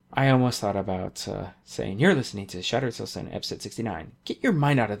I almost thought about saying, you're listening to Shattered Soulstone, episode 69. Get your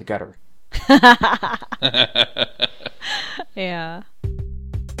mind out of the gutter. Yeah.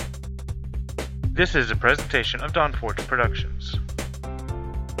 This is a presentation of Dawnforge Productions.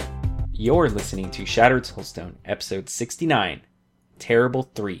 You're listening to Shattered Soulstone, episode 69,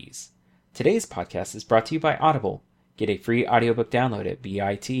 Terrible Threes. Today's podcast is brought to you by Audible. Get a free audiobook download at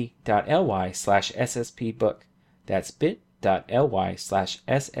bit.ly/sspbook. That's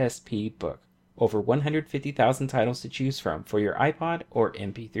bit.ly/sspbook. Over 150,000 titles to choose from for your iPod or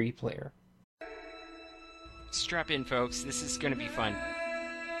MP3 player. Strap in, folks. This is going to be fun.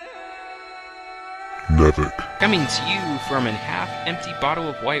 Nevik, Coming to you from a half-empty bottle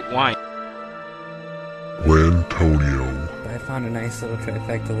of white wine. Lantonio, I found a nice little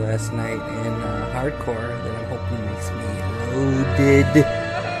trifecta last night in hardcore that I'm hoping makes me loaded.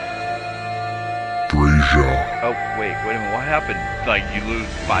 Brasia, Oh, wait a minute, what happened? Like, you lose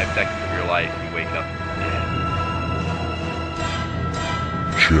 5 seconds of your life, you wake up dead.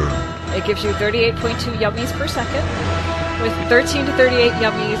 Jen, It gives you 38.2 yummies per second, with 13 to 38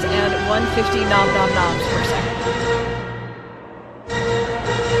 yummies and 150 nom nom noms per second.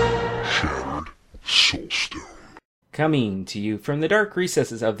 Shattered Soulstone. Coming to you from the dark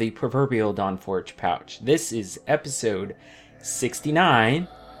recesses of the proverbial Dawnforge pouch. This is episode 69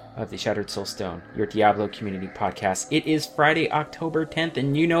 of the Shattered Soulstone, your Diablo community podcast. It is Friday, October 10th,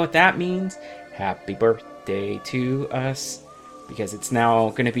 and you know what that means. Happy birthday to us, because it's now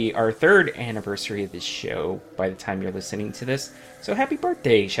going to be our 3rd anniversary of this show by the time you're listening to this. So happy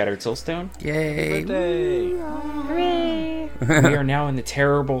birthday, Shattered Soulstone. Yay! Hooray! We are now in the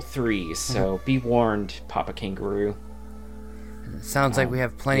terrible threes, so be warned, Papa Kangaroo. Sounds like we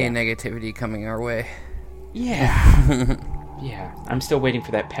have plenty of yeah. negativity coming our way. Yeah. Yeah. I'm still waiting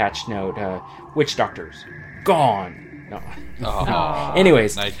for that patch note. Witch doctors. Gone. No. Oh,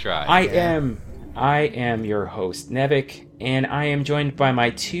 Anyways, nice try. I am your host, Nevik, and I am joined by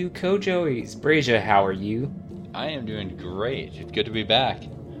my 2 co-joeys. Brasia, how are you? I am doing great. It's good to be back.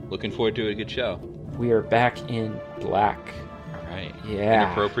 Looking forward to a good show. We are back in black. All right. Yeah.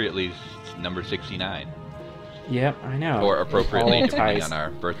 Inappropriately number 69. Yep, I know. Or appropriately, All depending ties. on our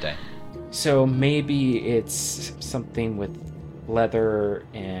birthday. So maybe it's something with leather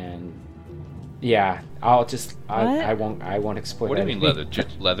and... Yeah, I won't explain. What do you mean leather?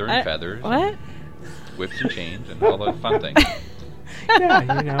 Just leather and feathers. What? Whips and chains and all those fun things.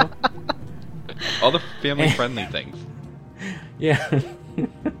 Yeah, you know. All the family-friendly things. Yeah.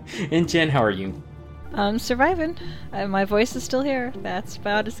 And Jen, how are you? I'm surviving. My voice is still here. That's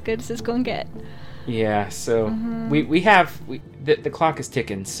about as good as it's gonna get. Yeah, so the clock is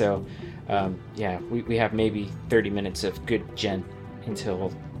ticking, so we have maybe 30 minutes of good Jen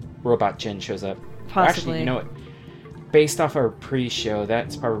until Robot Jen shows up. Possibly. Actually, you know what? Based off our pre-show,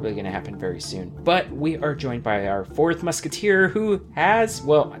 that's probably going to happen very soon. But we are joined by our 4th Musketeer, who has,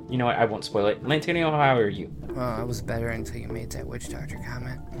 well, you know what? I won't spoil it. Lantonio, how are you? Well, I was better until you made that witch doctor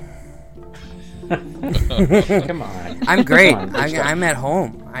comment. Come on. I'm great. Come on, I'm at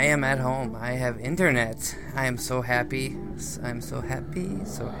home. I am at home. I have internet. I am so happy. I'm so happy.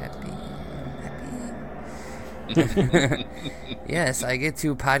 So happy. Yes, I get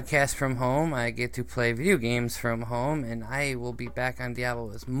to podcast from home. I get to play video games from home, and I will be back on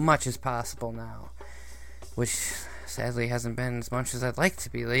Diablo as much as possible now, which sadly hasn't been as much as I'd like to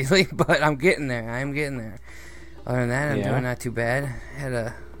be lately, but I'm getting there. I'm getting there. Other than that, I'm doing not too bad. Had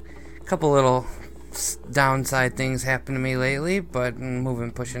a couple little downside things happen to me lately, but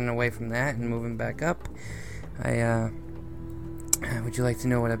pushing away from that and moving back up. Would you like to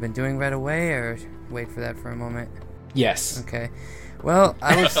know what I've been doing right away, or wait for that for a moment? Yes. Okay. Well,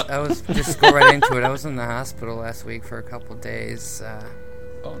 I was just go right into it. I was in the hospital last week for a couple days.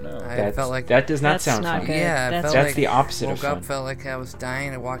 Oh, no. I felt like that does not That's sound not fun. good. Yeah, I That's felt the opposite of woke fun. up, felt like I was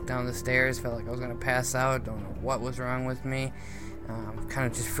dying. I walked down the stairs, felt like I was gonna pass out. Don't know what was wrong with me. Kind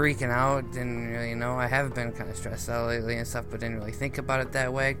of just freaking out. Didn't really know. I have been kind of stressed out lately and stuff, but didn't really think about it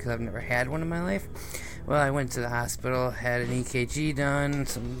that way because I've never had one in my life. Well, I went to the hospital, had an EKG done,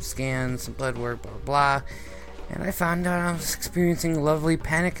 some scans, some blood work, blah, blah, blah. And I found out I was experiencing lovely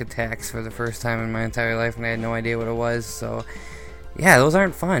panic attacks for the first time in my entire life, and I had no idea what it was. So, yeah, those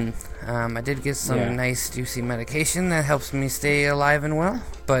aren't fun. I did get some nice, juicy medication that helps me stay alive and well,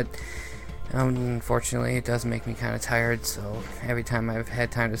 but unfortunately, it does make me kind of tired. So every time I've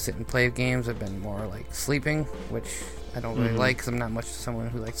had time to sit and play games, I've been more like sleeping, which I don't really like because I'm not much of someone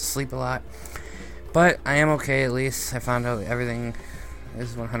who likes to sleep a lot. But I am okay at least. I found out everything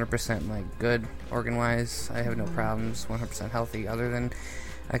is 100% like good organ-wise. I have no problems, 100% healthy, other than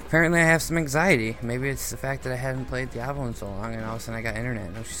Apparently I have some anxiety. Maybe it's the fact that I hadn't played Diablo in so long, and all of a sudden I got internet,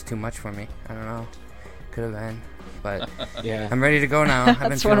 and it was just too much for me. I don't know. Could have been. But Yeah. I'm ready to go now.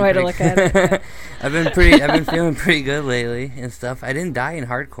 That's one way to look at it. I've been feeling pretty good lately and stuff. I didn't die in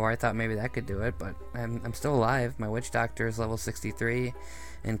hardcore. I thought maybe that could do it, but I'm still alive. My witch doctor is level 63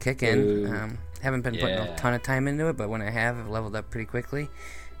 and kicking. Ooh. Haven't been putting a Yeah. ton of time into it, but when I have, I've leveled up pretty quickly,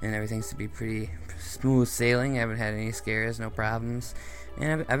 and everything's to be pretty smooth sailing. I haven't had any scares, no problems.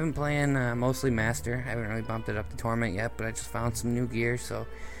 And I've been playing mostly Master. I haven't really bumped it up to Torment yet, but I just found some new gear, so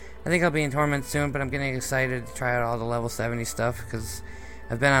I think I'll be in Torment soon. But I'm getting excited to try out all the level 70 stuff, because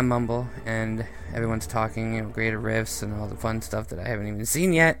I've been on Mumble, and everyone's talking, greater rifts and all the fun stuff that I haven't even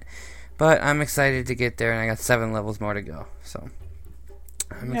seen yet. But I'm excited to get there, and I got 7 levels more to go, so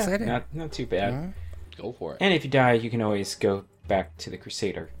I'm excited. Not too bad. Mhm. Go for it. And if you die, you can always go back to the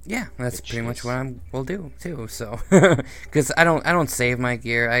Crusader. Yeah, that's Which pretty much is- what we'll do too. So, because I don't save my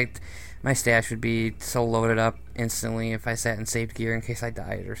gear. My stash would be so loaded up instantly if I sat and saved gear in case I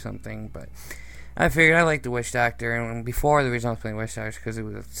died or something. But I figured I liked the Witch Doctor, and before the reason I was playing Witch Doctor because it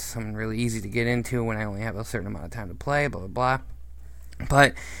was something really easy to get into when I only have a certain amount of time to play. Blah blah blah.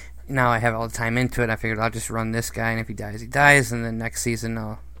 But now I have all the time into it. I figured I'll just run this guy, and if he dies, he dies. And then next season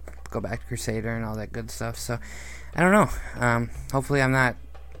I'll go back to Crusader and all that good stuff. So I don't know. Hopefully I'm not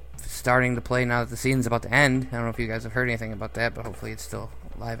starting to play now that the season's about to end. I don't know if you guys have heard anything about that, but hopefully it's still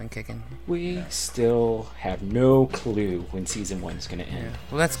live and kicking. We still have no clue when season 1 is going to end.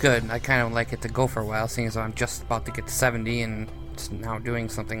 Well, that's good. I kind of like it to go for a while, seeing as I'm just about to get to 70 and it's now doing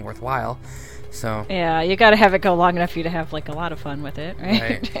something worthwhile. So Yeah, you gotta have it go long enough for you to have like a lot of fun with it, right?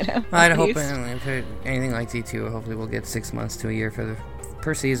 Right. You know, I'd at hope least. if anything like D2, hopefully we'll get 6 months to a year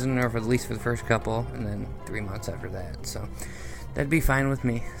per season, or at least for the first couple, and then 3 months after that. So that'd be fine with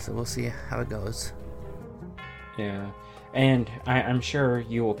me. So we'll see how it goes. Yeah. And I'm sure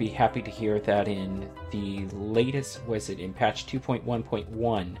you will be happy to hear that in the latest, was it in patch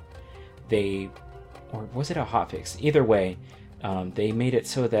 2.1.1, or was it a hotfix? Either way, they made it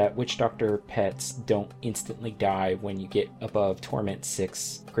so that Witch Doctor pets don't instantly die when you get above Torment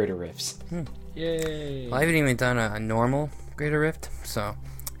 6 Greater Rifts. Yay! Well, I haven't even done a normal Greater Rift, so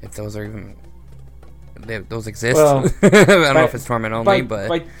if those are even... those exist. Well, I don't know if it's Torment only, but...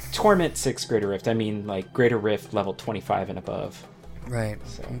 By Torment 6 Greater Rift, I mean like Greater Rift level 25 and above. Right,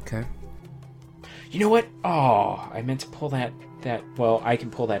 So. okay. You know what? Oh, I meant to pull that. Well, I can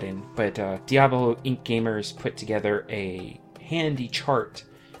pull that in, but Diablo Inc. Gamers put together a handy chart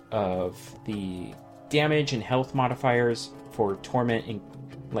of the damage and health modifiers for Torment, and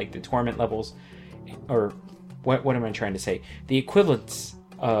like the Torment levels, or what am I trying to say? The equivalents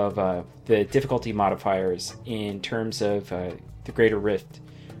of the difficulty modifiers in terms of the Greater Rift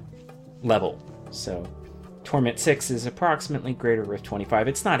level. So Torment 6 is approximately Greater Rift 25.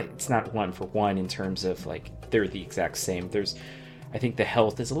 It's not one for one in terms of like they're the exact same. I think the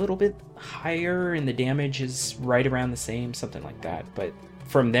health is a little bit higher and the damage is right around the same, something like that. But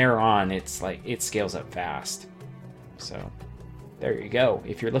from there on, it's like it scales up fast. So there you go.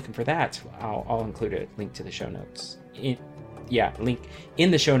 If you're looking for that, I'll include a link to the show notes. Link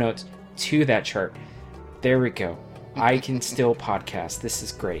in the show notes to that chart. There we go. I can still podcast. This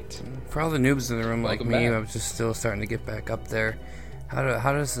is great. For all the noobs in the room Welcome like me, back. I'm just still starting to get back up there.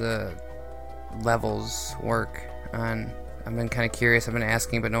 How does the levels work on... I've been kind of curious. I've been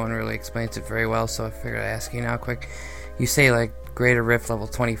asking, but no one really explains it very well, so I figured I'd ask you now quick. You say, like, Greater Rift level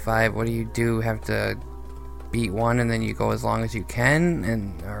 25. What do you do? Have to beat one and then you go as long as you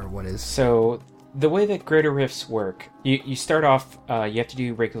can? Or what is... So the way that Greater Rifts work, you start off, you have to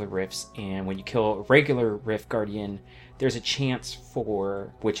do regular Rifts, and when you kill a regular Rift Guardian, there's a chance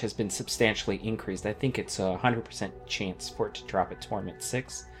for, which has been substantially increased, I think it's a 100% chance for it to drop at Torment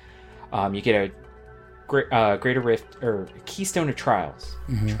 6. You get a Greater Rift, or Keystone of Trials,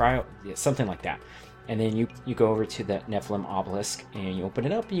 something like that. And then you go over to the Nephilim Obelisk, and you open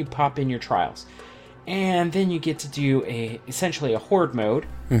it up, and you pop in your Trials. And then you get to do essentially a Horde mode,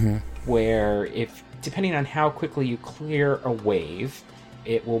 where depending on how quickly you clear a wave,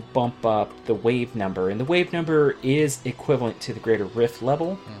 it will bump up the wave number. And the wave number is equivalent to the Greater Rift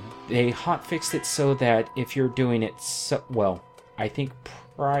level. They hotfixed it so that if you're doing it I think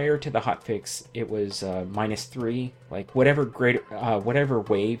prior to the hotfix, it was -3. Like whatever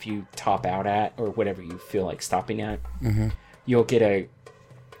wave you top out at, or whatever you feel like stopping at, you'll get a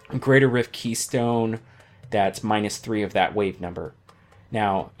Greater Rift Keystone that's -3 of that wave number.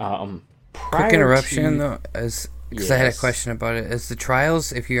 Now, Quick interruption, though. Because I had a question about it. Is the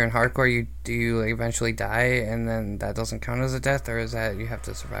trials, if you're in hardcore, do you like, eventually die, and then that doesn't count as a death, or is that you have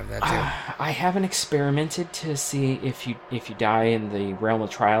to survive that too? I haven't experimented to see if you die in the realm of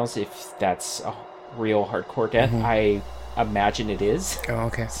trials, if that's a real hardcore death. I imagine it is. Oh,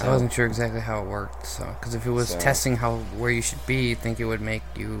 okay. So, I wasn't sure exactly how it worked. So, because if it was testing where you should be, you'd think it would make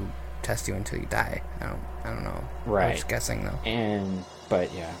you test you until you die. I don't know. Right. I'm just guessing though.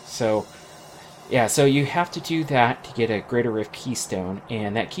 So you have to do that to get a Greater Rift Keystone,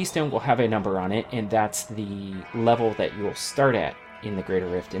 and that Keystone will have a number on it, and that's the level that you will start at in the Greater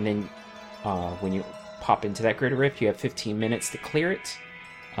Rift. And then when you pop into that Greater Rift, you have 15 minutes to clear it,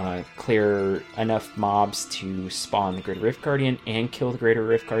 clear enough mobs to spawn the Greater Rift Guardian and kill the Greater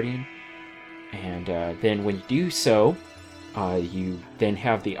Rift Guardian. And then when you do so, you then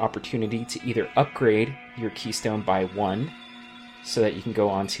have the opportunity to either upgrade your Keystone by 1, so that you can go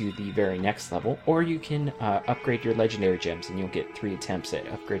on to the very next level, or you can upgrade your legendary gems, and you'll get 3 attempts at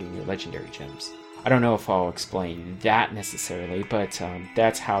upgrading your legendary gems. I don't know if I'll explain that necessarily, but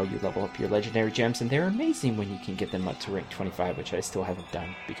that's how you level up your legendary gems, and they're amazing when you can get them up to rank 25, which I still haven't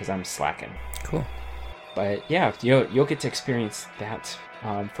done because I'm slacking. Cool. But yeah, you'll get to experience that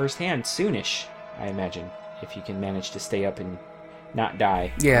firsthand soonish, I imagine, if you can manage to stay up and not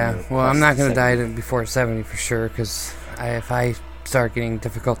die. Yeah, well, I'm not going to die before 70 for sure, because if I start getting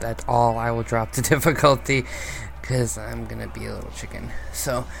difficult at all, I will drop the difficulty, because I'm going to be a little chicken.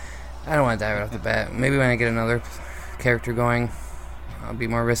 So, I don't want to die right off the bat. Maybe when I get another character going, I'll be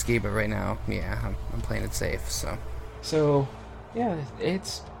more risky, but right now, yeah, I'm playing it safe, so yeah,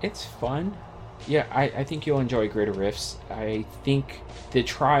 it's fun. Yeah, I think you'll enjoy Greater Rifts. I think the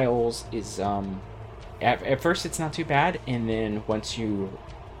Trials is, at first it's not too bad, and then once you're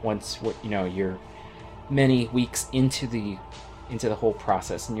many weeks into the whole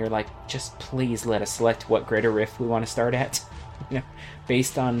process, and you're like, just please let us select what Greater Rift we want to start at,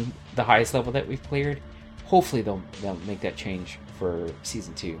 based on the highest level that we've cleared. Hopefully they'll make that change for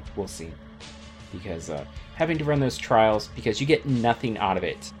Season 2. We'll see. Because having to run those trials, because you get nothing out of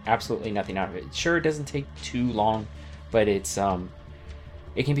it. Absolutely nothing out of it. Sure, it doesn't take too long, but it's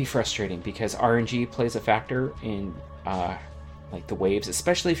it can be frustrating because RNG plays a factor in like the waves,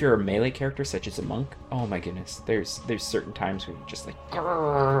 especially if you're a melee character such as a monk. Oh my goodness, there's certain times where you're just like,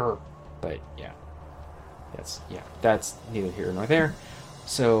 grrr. But yeah, that's neither here nor there.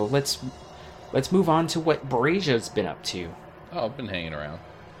 So let's move on to what Brazia's been up to. Oh, I've been hanging around,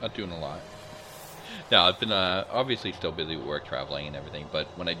 not doing a lot. No, I've been obviously still busy with work, traveling, and everything. But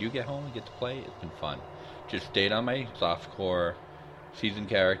when I do get home and get to play, it's been fun. Just stayed on my softcore season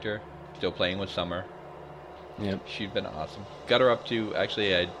character, still playing with Summer. Yep. She's been awesome. Got her up to,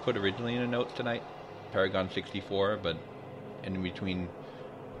 actually, I put originally in the notes tonight, Paragon 64, but in between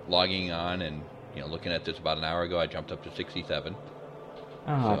logging on and looking at this about an hour ago, I jumped up to 67.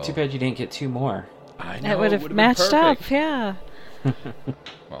 Oh, so, too bad you didn't get 2 more. I know, that would have matched up, yeah.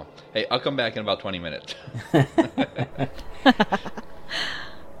 Well, hey, I'll come back in about 20 minutes.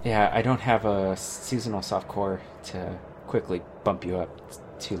 Yeah, I don't have a seasonal softcore to quickly bump you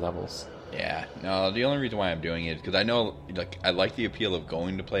up 2 levels. Yeah, no, the only reason why I'm doing it is because I know, I like the appeal of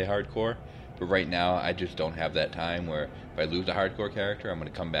going to play hardcore, but right now I just don't have that time where if I lose a hardcore character, I'm going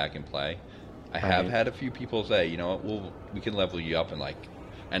to come back and play. I have had a few people say, you know what, we can level you up in like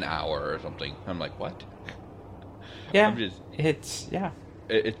an hour or something. I'm like, what? Yeah,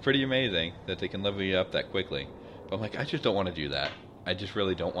 it's pretty amazing that they can level you up that quickly. But I'm like, I just don't want to do that. I just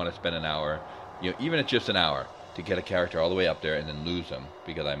really don't want to spend an hour, even if it's just an hour, to get a character all the way up there and then lose them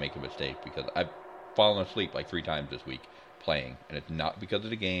because I make a mistake. Because I've fallen asleep like 3 times this week playing, and it's not because of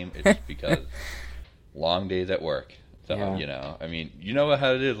the game. It's because long days at work. So, I mean, you know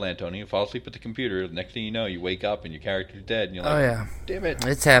how it is, Lantoni. You fall asleep at the computer. The next thing you know, you wake up and your character's dead. And you're like, oh, yeah. Damn it.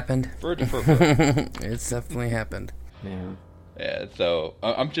 It's happened. Virgin purple. It's definitely happened. Yeah. Yeah, so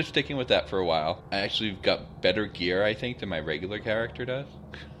I'm just sticking with that for a while. I actually got better gear, I think, than my regular character does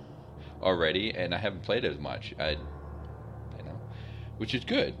already, and I haven't played as much. Which is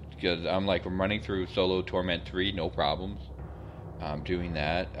good, because I'm running through Solo Torment 3, no problems. I'm doing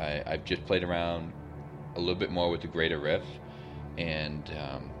that. I've just played around a little bit more with the Greater Rift, and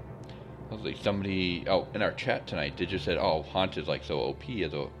somebody in our chat tonight, they just said, oh, Haunt is so OP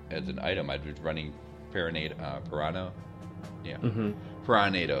as an item. I was running Piranado,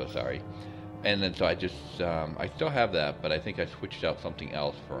 Piranado, sorry. And then so I just I still have that, but I think I switched out something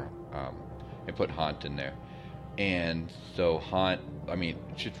else for and put Haunt in there. And so Haunt,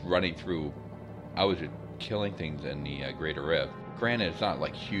 just running through, I was just killing things in the Greater Rift. Granted, it's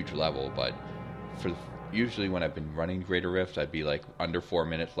not huge level, but usually when I've been running Greater Rifts, I'd be under 4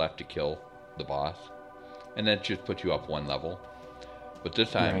 minutes left to kill the boss. and that just puts you up one level. But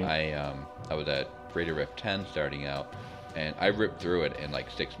this time Right. I was at Greater Rift 10 starting out, and I ripped through it in like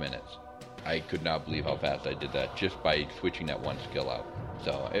 6 minutes. I could not believe how fast I did that just by switching that one skill out.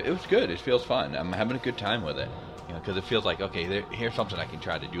 So it was good. It feels fun. I'm having a good time with it, because it feels like, okay, here's something I can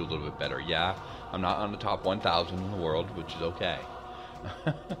try to do a little bit better. Yeah, I'm not on the top 1,000 in the world, which is okay.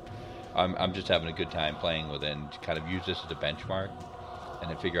 I'm just having a good time playing with it and kind of use this as a benchmark and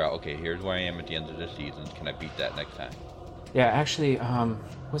then figure out, okay, here's where I am at the end of this season. Can I beat that next time? Yeah, actually,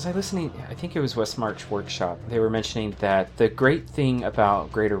 was I listening? I think it was West March Workshop. They were mentioning that the great thing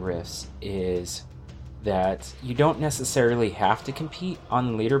about Greater Rifts is that you don't necessarily have to compete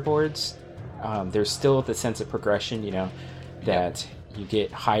on the leaderboards. There's still the sense of progression, that you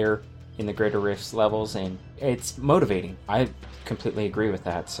get higher in the Greater Rifts levels, and it's motivating. I completely agree with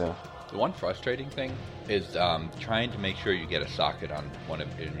that. So The one frustrating thing is trying to make sure you get a socket on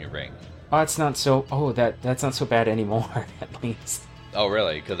in your ring. that's not so bad anymore. At least. Oh,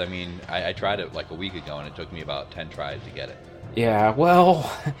 really? Because, I tried it like a week ago, and it took me about 10 tries to get it. Yeah, well,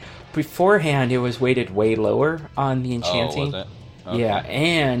 beforehand it was weighted way lower on the enchanting. Oh, was it? Okay. Yeah,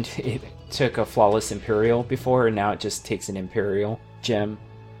 and it took a flawless Imperial before, and now it just takes an Imperial gem.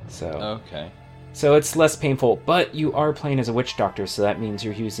 Okay. So it's less painful, but you are playing as a Witch Doctor, so that means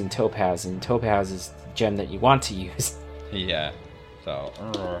you're using Topaz, and Topaz is the gem that you want to use. Yeah. So,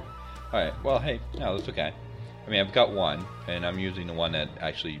 alright. Well, hey, no, that's okay. I've got one, and I'm using the one that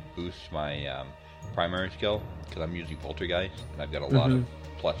actually boosts my primary skill, because I'm using Poltergeist, and I've got a lot of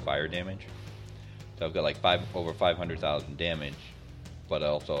plus fire damage. So I've got like over 500,000 damage, but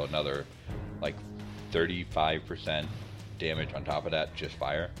also another like 35% damage on top of that, just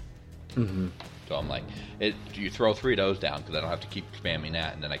fire. Mm-hmm. So I'm like, you throw 3 of those down, because I don't have to keep spamming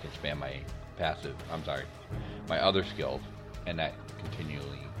that, and then I can spam my other skills, and that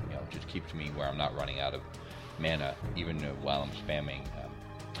continually, just keeps me where I'm not running out of mana, even while I'm spamming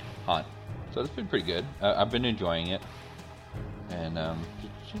Haunt. So it's been pretty good. I've been enjoying it, and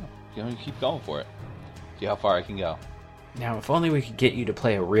just, keep going for it. See how far I can go. Now, if only we could get you to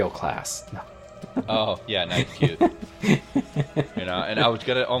play a real class. No. Oh, yeah, nice, cute. And I was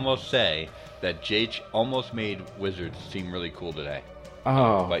gonna almost say that Jake almost made wizards seem really cool today.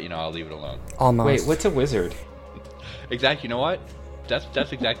 Oh. But I'll leave it alone. Almost. Wait, what's a wizard? Exactly. You know what?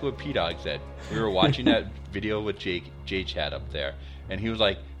 That's exactly what P-Dog said. We were watching that video with Jake had up there, and he was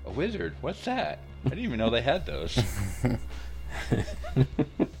like, "A wizard? What's that? I didn't even know they had those."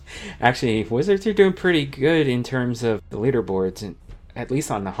 Actually, wizards are doing pretty good in terms of the leaderboards, and at least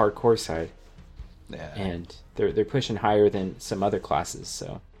on the hardcore side. Yeah. And they're pushing higher than some other classes.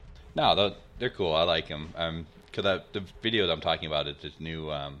 So. No, they're cool. I like them. Because the video that I'm talking about is this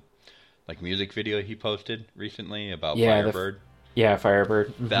new music video he posted recently about Firebird. Firebird.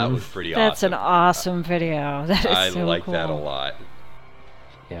 Mm-hmm. That was pretty That's awesome. an awesome video. That is I so like cool. that a lot.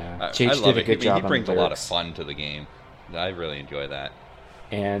 Yeah, I love did a it. good job. He brings on a the lot of lyrics. fun to the game. I really enjoy that.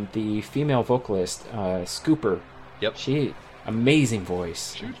 And the female vocalist, Scooper. Yep. She amazing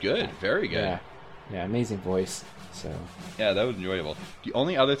voice. She was good. Very good. Yeah, amazing voice. So. Yeah, that was enjoyable. The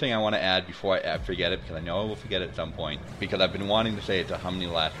only other thing I want to add before I forget it, because I know I will forget it at some point, because I've been wanting to say it to how many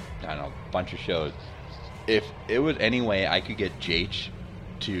bunch of shows. If it was any way I could get Jake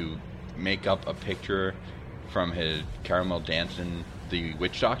to make up a picture from his Caramel Dancing the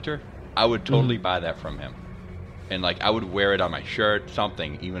Witch Doctor, I would totally buy that from him. And I would wear it on my shirt,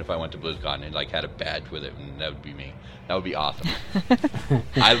 something, even if I went to BlizzCon and had a badge with it, and that would be me. That would be awesome.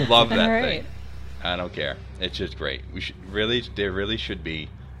 I love that thing. I don't care. It's just great. There really should be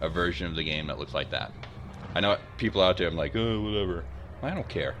a version of the game that looks like that. I know people out there, I'm like, oh, whatever. I don't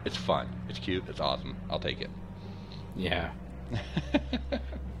care. It's fun. It's cute. It's awesome. I'll take it. Yeah.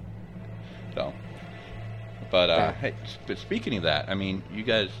 So. But, hey, but speaking of that, you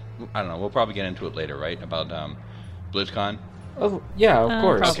guys, I don't know, we'll probably get into it later, right? About BlizzCon? Oh, yeah, of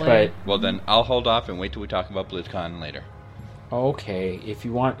course. Probably. But Well, then I'll hold off and wait till we talk about BlizzCon later. okay, if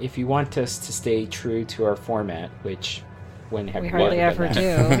you want us to stay true to our format, which when have We you hardly ever ever done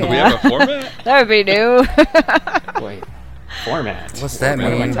do. that? We have a format? That would be new. Wait, format. What's that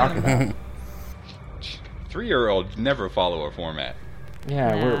What am I mean? talking about? 3-year-olds never follow a format.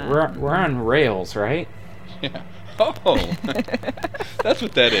 Yeah, Nah. we're on rails, right? Yeah. Oh, that's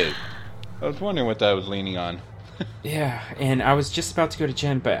what that is. I was wondering what that was leaning on. Yeah, and I was just about to go to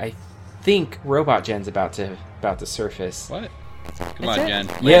Gen, but I think Robot Gen's about to surface. What? Come Is on, it? Jen.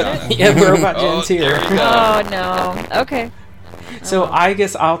 lay it on us. Yeah, Robot Oh, Gen's here. there we go. Oh no. Okay. So I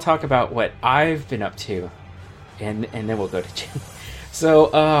guess I'll talk about what I've been up to, and then we'll go to Gen. So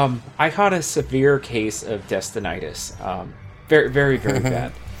I caught a severe case of Destinitis. Very, very, very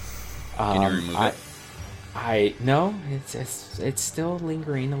bad. Can you remove it? No, it's still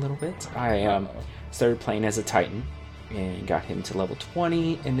lingering a little bit. I started playing as a Titan and got him to level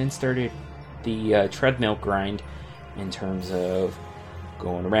 20, and then started the treadmill grind in terms of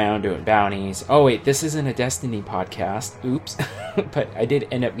going around doing bounties. Oh wait, this isn't a Destiny podcast. Oops. But I did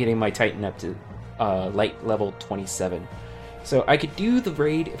end up getting my Titan up to light level 27. So I could do the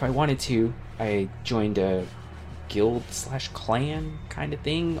raid if I wanted to. I joined a guild/clan kind of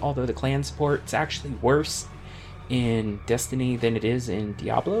thing, although the clan support is actually worse in Destiny than it is in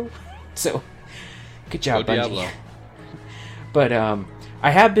Diablo. So good job, Bungie. Diablo. But I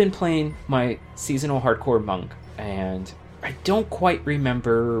have been playing my seasonal hardcore monk, and I don't quite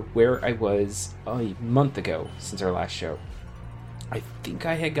remember where I was a month ago since our last show. I think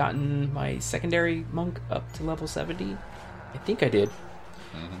I had gotten my secondary monk up to level 70. I think I did.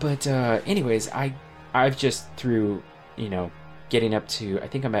 Mm-hmm. But anyways, I've just through, getting up to, I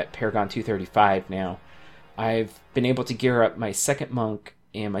think I'm at Paragon 235 now. I've been able to gear up my second monk,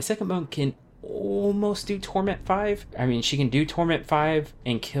 and my second monk can almost do Torment 5. I mean, she can do Torment 5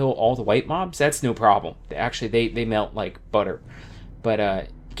 and kill all the white mobs. That's no problem. Actually, they melt like butter. But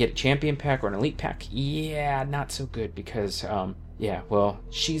get a champion pack or an elite pack, yeah, not so good because,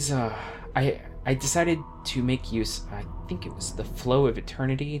 she's, I decided to make use, I think it was the Flow of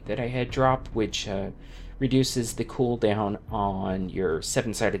Eternity that I had dropped, which reduces the cooldown on your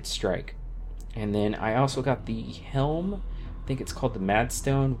 7-sided strike. And then I also got the Helm, I think it's called the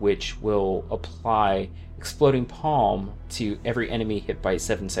Madstone, which will apply Exploding Palm to every enemy hit by a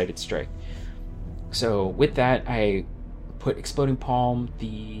 7-sided strike. So with that, I put Exploding Palm,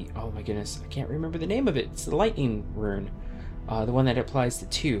 oh my goodness, I can't remember the name of it. It's the Lightning Rune, the one that applies to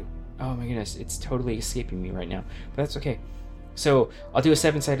 2. Oh my goodness, it's totally escaping me right now, but that's okay. So I'll do a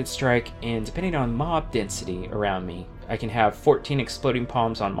 7-sided strike, and depending on mob density around me, I can have 14 exploding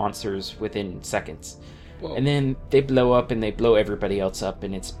palms on monsters within seconds. Whoa. And then they blow up and they blow everybody else up,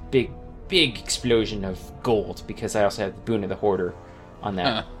 and it's big explosion of gold, because I also have the Boon of the Hoarder on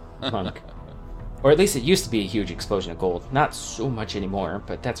that monk. Or at least it used to be a huge explosion of gold. Not so much anymore,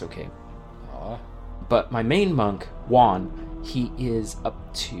 but that's okay. Aww. But my main monk, Juan, he is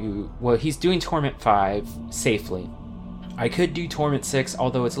up to... Well, he's doing Torment 5 safely. I could do Torment 6,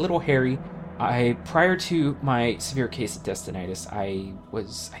 although it's a little hairy. Prior to my severe case of Destinitis, I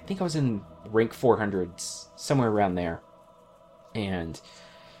think I was in rank 400s, somewhere around there. And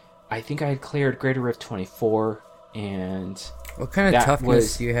I think I had cleared Greater Rift 24, and... What kind of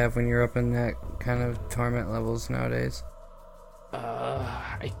toughness do you have when you're up in that kind of torment levels nowadays?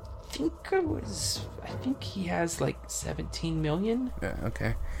 I think he has like 17 million. Yeah,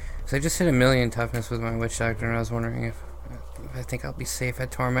 okay. So I just hit 1 million toughness with my Witch Doctor, and I was wondering if I think I'll be safe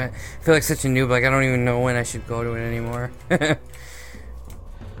at Torment. I feel like such a noob, like I don't even know when I should go to it anymore.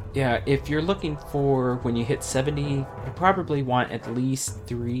 Yeah, if you're looking for when you hit 70, you probably want at least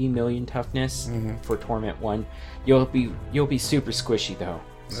 3 million toughness for Torment 1. You'll be super squishy though,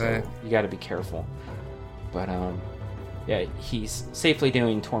 so you got to be careful. But yeah, he's safely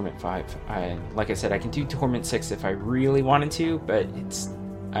doing Torment 5. Like I said, I can do Torment 6 if I really wanted to, but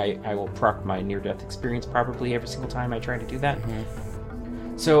I will proc my near-death experience probably every single time I try to do that.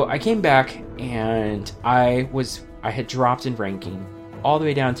 So I came back, and I had dropped in ranking all the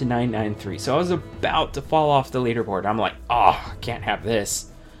way down to 993. So I was about to fall off the leaderboard. I'm like, I can't have this.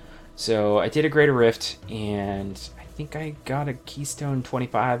 So I did a Greater Rift, and I think I got a Keystone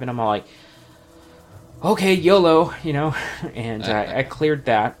 25, and I'm all like, okay, YOLO, and I cleared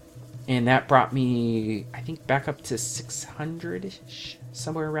that, and that brought me, I think, back up to 600-ish,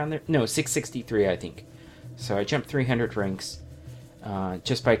 somewhere around there. No, 663, I think. So I jumped 300 ranks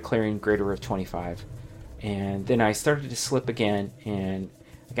just by clearing Greater Rift 25. And then I started to slip again, and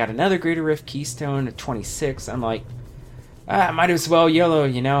I got another Greater Rift Keystone at 26. I'm like, I might as well YOLO,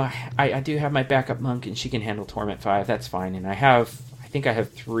 I do have my backup monk, and she can handle Torment 5, that's fine. And I think I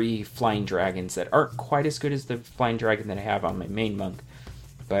have 3 flying dragons that aren't quite as good as the flying dragon that I have on my main monk.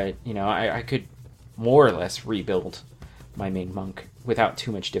 But, I could more or less rebuild my main monk without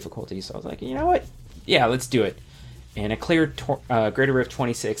too much difficulty. So I was like, you know what? Yeah, let's do it. And I cleared Greater Rift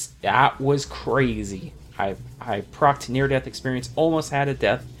 26. That was crazy. I procced near-death experience, almost had a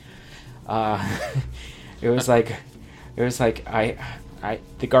death. It was like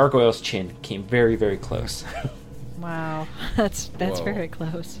the gargoyle's chin came very, very close. Wow, that's very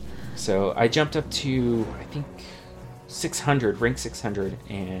close. So I jumped up to, I think, 600, rank 600,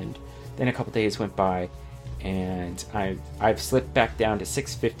 and then a couple days went by, and I've slipped back down to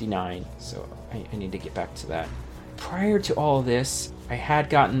 659, so I need to get back to that. Prior to all of this, I had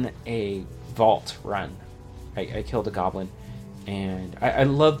gotten a vault run. I killed a goblin, And I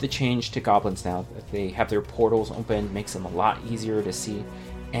love the change to goblins now. They have their portals open, makes them a lot easier to see.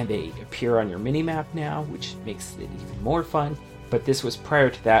 And they appear on your minimap now, which makes it even more fun. But this was prior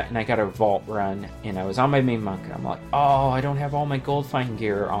to that, and I got a vault run, and I was on my main monk. I'm like, oh, I don't have all my gold find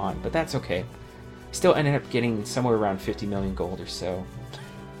gear on, but that's okay. Still ended up getting somewhere around 50 million gold or so.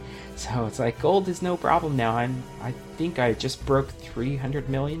 So it's like, gold is no problem now. I think I just broke 300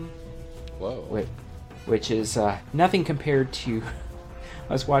 million. Whoa. Which is nothing compared to...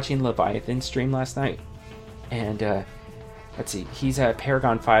 I was watching Leviathan stream last night, and let's see, he's at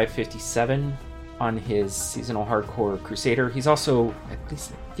Paragon 557 on his seasonal hardcore Crusader. He's also, I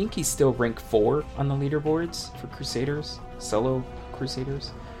think he's still rank 4 on the leaderboards for Crusaders, solo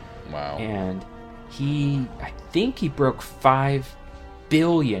Crusaders. Wow. And I think he broke 5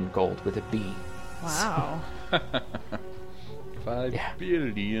 billion gold with a B. Wow. 5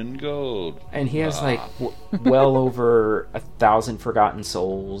 billion gold. And he has like well over 1,000 Forgotten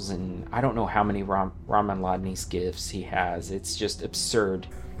Souls, and I don't know how many Raman Ladny's gifts he has. It's just absurd.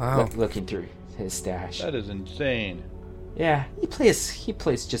 Wow. Looking through his stash. That is insane. Yeah, he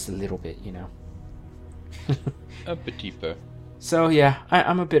plays just a little bit, you know. A petit peu. So yeah,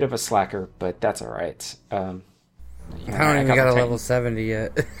 I'm a bit of a slacker, but that's all right. I don't even got a level 70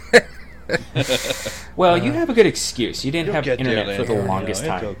 yet. Well, you have a good excuse. You didn't have get internet there for the later, longest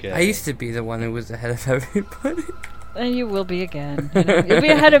time. Okay. I used to be the one who was ahead of everybody. And you will be again. You know, you'll be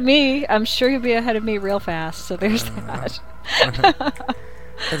ahead of me. I'm sure you'll be ahead of me real fast. So there's that.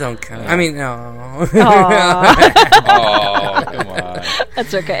 I don't count. I mean, no. Oh, come on.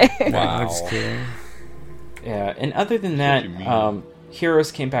 That's okay. Wow. I'm just kidding. Yeah, and other than What do you that, mean?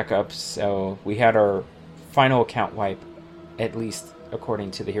 Heroes came back up, so we had our final account wipe, at least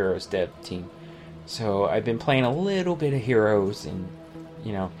according to the Heroes dev team. So I've been playing a little bit of Heroes and,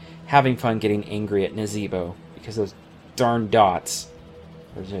 you know, having fun getting angry at Nazebo, because those darn dots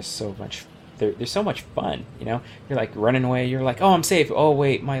are just so much... They're so much fun, you know? You're like running away, you're like, oh, I'm safe. Oh,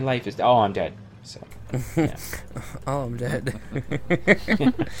 wait, my life is... Oh, I'm dead. So, yeah. Oh, I'm dead.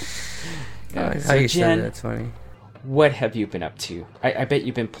 Yeah, How so you Jen, said that's funny. what have you been up to? I bet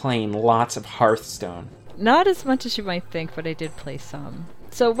you've been playing lots of Hearthstone. Not as much as you might think, but I did play some.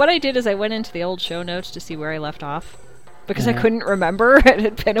 So what I did is I went into the old show notes to see where I left off, because I couldn't remember. It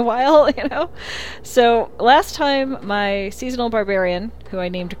had been a while, you know? So last time, my seasonal barbarian, who I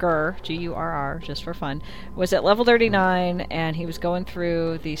named Gurr, G-U-R-R, just for fun, was at level 39, and he was going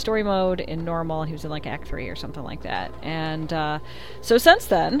through the story mode in normal. He was in like Act 3 or something like that. And so since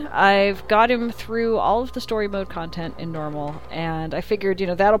then, I've got him through all of the story mode content in normal, and I figured, you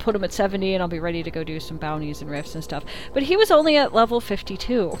know, that'll put him at 70, and I'll be ready to go do some bounties and rifts and stuff. But he was only at level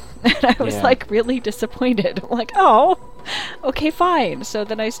 52, and I was like really disappointed. I'm like, oh... okay, fine. So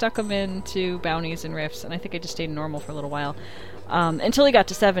then I stuck him into bounties and rifts, and I think I just stayed normal for a little while until he got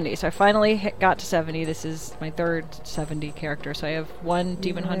to 70. So I finally got to 70. This is my third 70 character. So I have one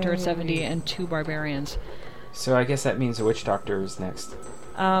Demon Hunter at 70 and 2 Barbarians. So I guess that means the Witch Doctor is next.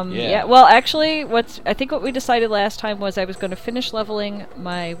 Yeah. Well, actually, I think what we decided last time was I was going to finish leveling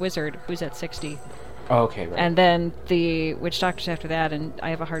my Wizard, who's at 60. Oh, okay, right. And then the Witch Doctor's after that, and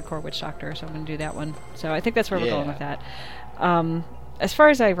I have a hardcore Witch Doctor, so I'm going to do that one. So I think that's where we're going with that. As far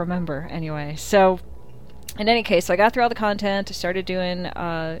as I remember, anyway. So, in any case, I got through all the content. I started doing,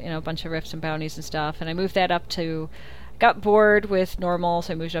 a bunch of rifts and bounties and stuff, and I moved that up to... got bored with normal,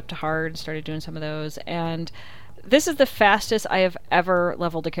 so I moved up to hard and started doing some of those, and... this is the fastest I have ever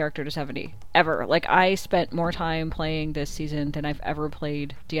leveled a character to 70. Ever. Like, I spent more time playing this season than I've ever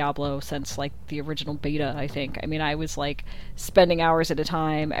played Diablo since, like, the original beta, I think. I mean, I was, like, spending hours at a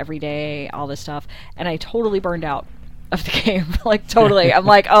time, every day, all this stuff, and I totally burned out of the game. Like, totally. I'm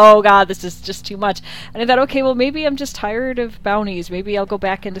like, oh god, this is just too much. And I thought, okay, well, maybe I'm just tired of bounties. Maybe I'll go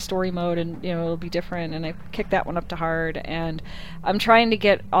back into story mode and, you know, it'll be different. And I kicked that one up to hard. And I'm trying to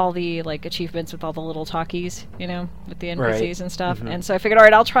get all the, like, achievements with all the little talkies, you know, with the NPCs and stuff. Mm-hmm. And so I figured, all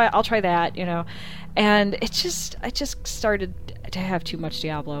right, I'll try that, you know. And I just started to have too much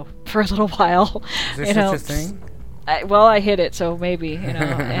Diablo for a little while. Is there such a thing? I hit it, so maybe, you know.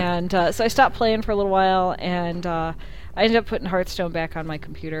 And so I stopped playing for a little while, and I ended up putting Hearthstone back on my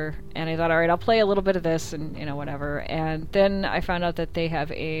computer, and I thought, all right, I'll play a little bit of this, and, you know, whatever. And then I found out that they have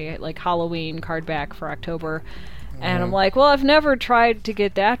a, like, Halloween card back for October, and I'm like, well, I've never tried to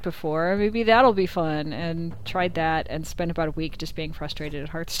get that before. Maybe that'll be fun. And tried that, and spent about a week just being frustrated at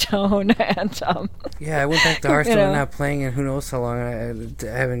Hearthstone. And yeah, I went back to Hearthstone and not playing in who knows how long. I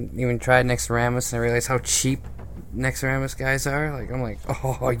haven't even tried Nexteramus, and I realized how cheap Nexteramus guys are. Like, I'm like,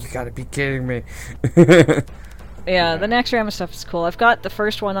 oh, you gotta be kidding me. Yeah, the Naxxramas stuff is cool. I've got the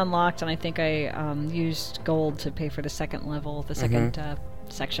first one unlocked, and I think I used gold to pay for the second level, the second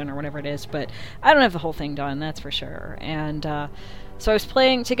section or whatever it is. But I don't have the whole thing done, that's for sure. And so I was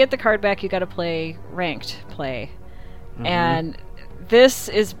playing, to get the card back, you got to play ranked play. And this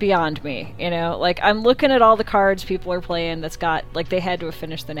is beyond me, you know? Like, I'm looking at all the cards people are playing that's got, like, they had to have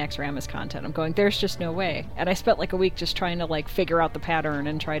finished the Naxxramas content. I'm going, there's just no way. And I spent, like, a week just trying to, like, figure out the pattern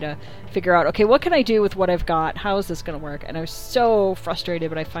and try to figure out, okay, what can I do with what I've got? How is this going to work? And I was so frustrated,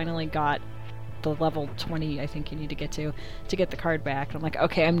 but I finally got the level 20, I think you need to get to get the card back. And I'm like,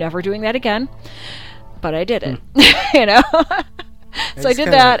 okay, I'm never doing that again. But I did it, you know? So I did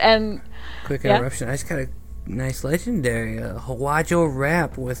that, and... Quick interruption. I just got a nice legendary Hawajo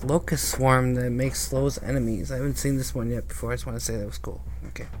Wrap with Locust Swarm that makes slows enemies. I haven't seen this one yet before. I just want to say that was cool.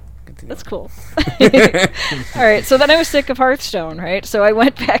 Okay, continue. That's cool. Alright, so then I was sick of Hearthstone, right? So I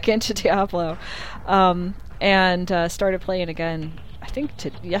went back into Diablo and started playing again, I think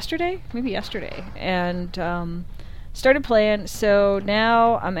yesterday? Maybe yesterday. And started playing, so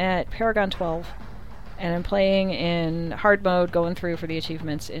now I'm at Paragon 12. And I'm playing in hard mode, going through for the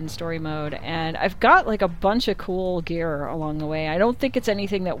achievements in story mode. And I've got, like, a bunch of cool gear along the way. I don't think it's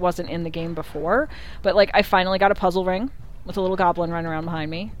anything that wasn't in the game before. But, like, I finally got a puzzle ring with a little goblin running around behind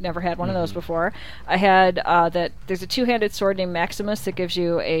me. Never had one of those before. I had there's a two-handed sword named Maximus that gives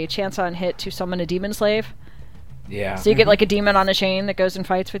you a chance on hit to summon a demon slave. Yeah. So you get, like, a demon on a chain that goes and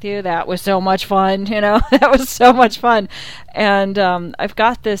fights with you. That was so much fun, you know? That was so much fun. And I've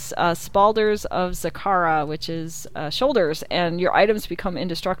got this Spalders of Zakara, which is shoulders, and your items become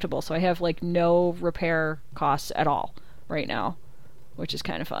indestructible. So I have, like, no repair costs at all right now, which is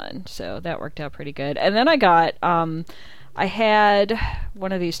kind of fun. So that worked out pretty good. And then I got... I had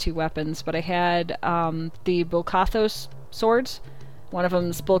one of these two weapons, but I had the Bulkathos swords. One of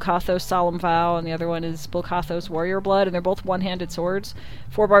them's Bulkathos Solemn Vow, and the other one is Bulkathos Warrior Blood, and they're both one-handed swords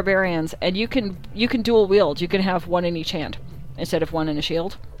for barbarians. And you can dual wield. You can have one in each hand instead of one in a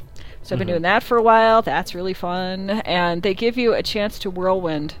shield. So I've been doing that for a while. That's really fun. And they give you a chance to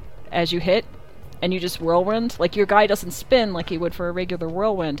whirlwind as you hit, and you just whirlwind. Like, your guy doesn't spin like he would for a regular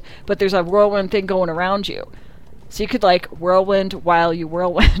whirlwind, but there's a whirlwind thing going around you. So you could, like, whirlwind while you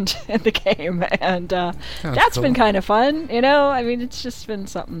whirlwind in the game, and that's cool. Been kind of fun, you know. I mean, it's just been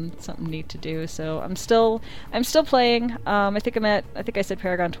something neat to do. So I'm still playing. I think I said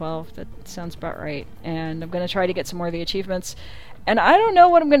Paragon 12. That sounds about right. And I'm gonna try to get some more of the achievements. And I don't know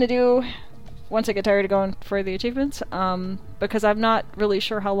what I'm gonna do once I get tired of going for the achievements, because I'm not really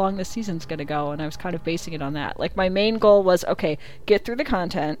sure how long this season's gonna go, and I was kind of basing it on that. Like, my main goal was, okay, get through the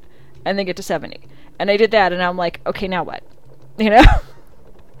content, and then get to 70. And I did that, and I'm like, okay, now what? You know?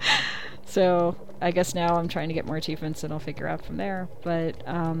 So I guess now I'm trying to get more achievements, and I'll figure out from there. But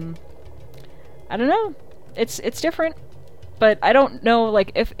I don't know. It's different. But I don't know,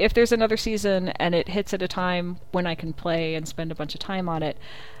 like, if there's another season and it hits at a time when I can play and spend a bunch of time on it,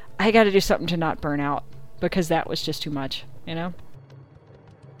 I got to do something to not burn out, because that was just too much, you know?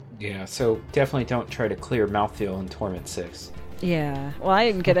 Yeah, so definitely don't try to clear Mouthfeel in Torment 6. Yeah, well, I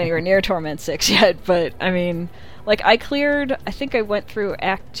didn't get anywhere near Torment 6 yet, but, I mean, like, I think I went through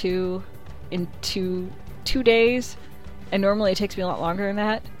Act 2 in two days, and normally it takes me a lot longer than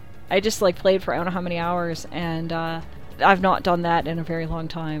that. I just, like, played for I don't know how many hours, and I've not done that in a very long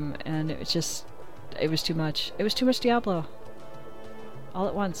time, and it was too much. It was too much Diablo. All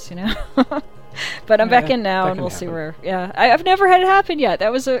at once, you know? But I'm back in now, and we'll see where... Yeah, I've never had it happen yet.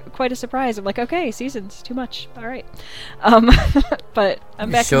 That was quite a surprise. I'm like, okay, seasons, too much. All right. But I'm back in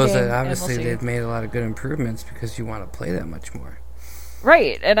the game. It shows that obviously they've made a lot of good improvements because you want to play that much more.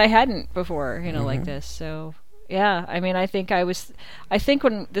 Right, and I hadn't before, you know, like this, so... Yeah, I mean, I think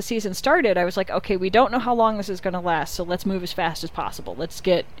when the season started, I was like, okay, we don't know how long this is going to last, so let's move as fast as possible. Let's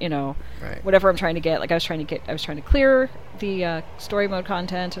get, you know, whatever I'm trying to get. Like, I was trying to clear the story mode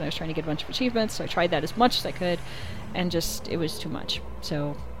content, and I was trying to get a bunch of achievements, so I tried that as much as I could, and it was too much.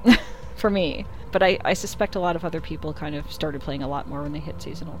 So, for me. But I suspect a lot of other people kind of started playing a lot more when they hit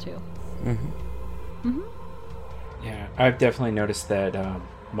Seasonal, too. Yeah, I've definitely noticed that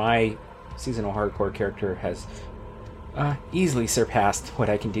my Seasonal Hardcore character has easily surpassed what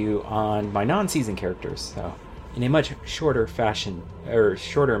I can do on my non-season characters, so in a much shorter fashion, or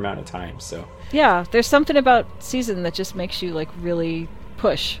shorter amount of time, so... Yeah, there's something about season that just makes you, like, really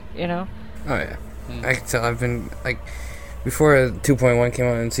push, you know? Oh, yeah. I can tell. I've been, like, before 2.1 came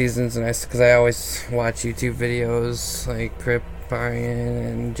out in seasons, and because I always watch YouTube videos, like Crip, Arian,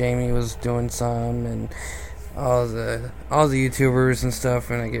 and Jamie was doing some, and... all the YouTubers and stuff,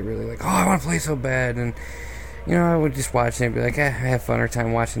 and I get really like, oh, I want to play so bad, and I would just watch it and be like, I have funner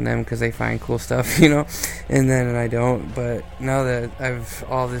time watching them because they find cool stuff, and then I don't. But now that I've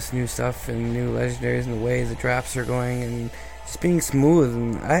all this new stuff and new legendaries and the way the drops are going and just being smooth,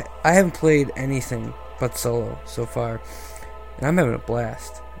 and I haven't played anything but solo so far, and I'm having a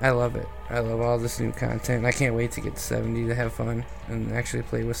blast. I love it. I love all this new content. I can't wait to get to 70 to have fun and actually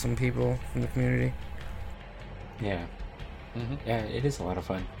play with some people from the community. Yeah. Yeah, it is a lot of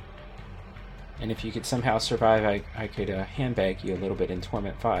fun. And if you could somehow survive, I could handbag you a little bit in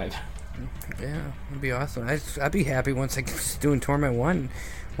Torment 5. Yeah, it'd be awesome. I'd be happy once I get doing Torment 1,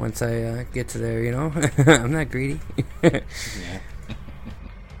 once I get to there, I'm not greedy. Yeah.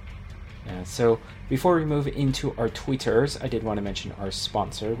 So before we move into our tweeters, I did want to mention our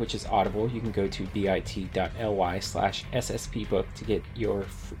sponsor, which is Audible. You can go to bit.ly/sspbook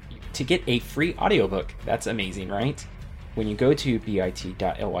to get a free audiobook. That's amazing, right? When you go to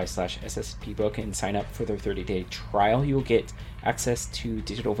bit.ly/sspbook and sign up for their 30-day trial, you'll get access to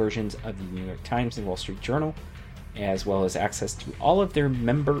digital versions of the New York Times and Wall Street Journal, as well as access to all of their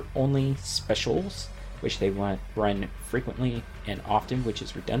member-only specials, which they run frequently and often, which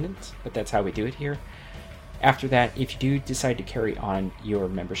is redundant, but that's how we do it here. After that, if you do decide to carry on your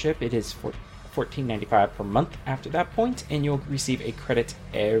membership, it is $14.95 per month after that point, and you'll receive a credit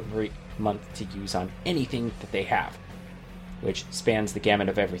every month to use on anything that they have, which spans the gamut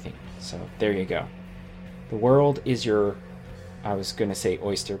of everything. So there you go. The world is your, I was going to say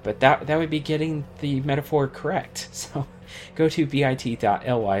oyster, but that would be getting the metaphor correct. So go to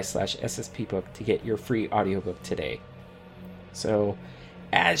bit.ly/sspbook to get your free audiobook today. So,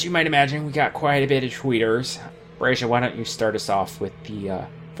 as you might imagine, we got quite a bit of tweeters. Bracia, why don't you start us off with the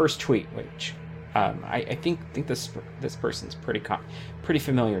first tweet, which I think this person's pretty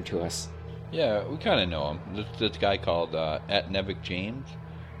familiar to us. Yeah, we kind of know him. This guy called @Nevik James.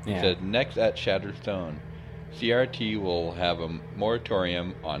 He said, next at Shatterstone, CRT will have a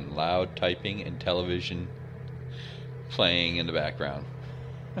moratorium on loud typing and television playing in the background.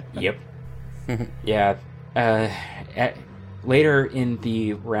 Yep. Yeah. Later in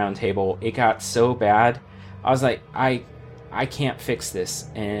the roundtable, it got so bad, I was like, I can't fix this,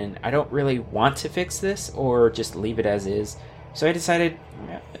 and I don't really want to fix this or just leave it as is. So I decided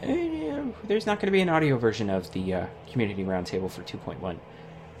there's not going to be an audio version of the community roundtable for 2.1.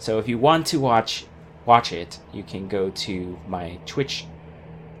 So if you want to watch it, you can go to my Twitch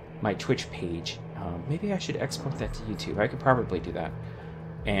page. Maybe I should export that to YouTube. I could probably do that.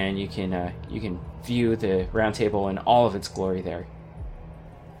 And you can view the roundtable in all of its glory there,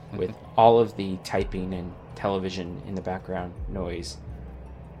 with all of the typing and television in the background noise.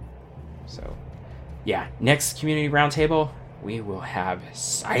 So, yeah, next community roundtable, we will have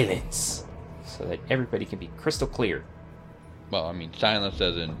silence, so that everybody can be crystal clear. Well, I mean, silence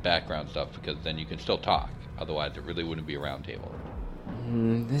as in background stuff, because then you can still talk. Otherwise, it really wouldn't be a roundtable.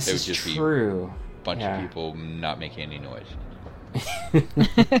 This is true. A bunch of people not making any noise.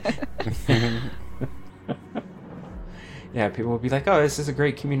 Yeah, people will be like, oh, this is a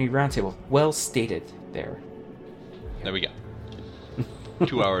great community roundtable. Well stated there. There we go.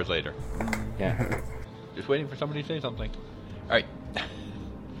 2 hours later. Yeah. Just waiting for somebody to say something. Alright.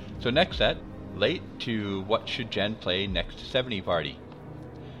 So next set, late to what should Jen play next to 70 party?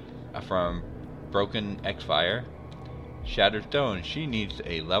 From Broken X-Fire. Shattered Stone, she needs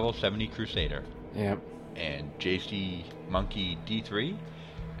a level 70 Crusader. Yep. And JC Monkey D3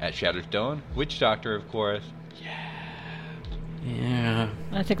 at Shattered Stone. Witch Doctor, of course. Yeah.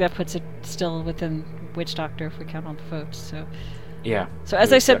 I think that puts it still within Witch Doctor if we count all the votes. So. Yeah. So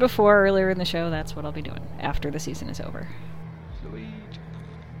as I said before earlier in the show, that's what I'll be doing after the season is over. Sweet.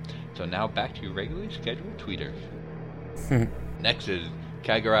 So now back to regularly scheduled tweeters. Next is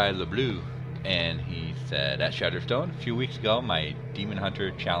Kagarai LeBlue. And he said, at Shatterstone, a few weeks ago, my Demon Hunter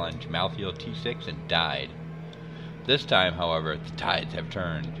challenged Malthael T6 and died. This time, however, the tides have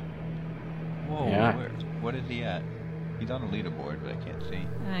turned. Whoa, yeah. What is he at? He's on the leaderboard, but I can't see.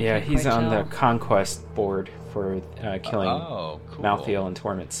 Yeah, he's on the conquest board for killing cool. Malthael in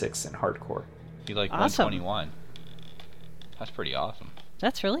Torment 6 and Hardcore. He's like awesome. 121. That's pretty awesome.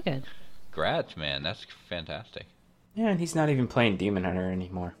 That's really good. Grats, man. That's fantastic. Yeah, and he's not even playing Demon Hunter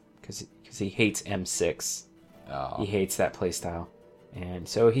anymore, because he hates M6. Oh. He hates that playstyle. And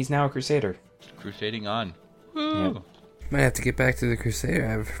so he's now a Crusader. Crusading on. Yep. Woo! Might have to get back to the Crusader.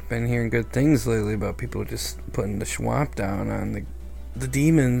 I've been hearing good things lately about people just putting the swamp down on the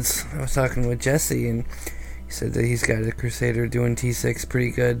demons. I was talking with Jesse, and he said that he's got a Crusader doing T6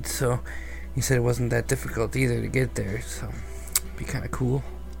 pretty good, so he said it wasn't that difficult either to get there, so it'd be kind of cool.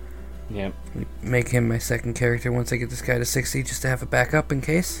 Yep. Make him my second character once I get this guy to 60, just to have a backup in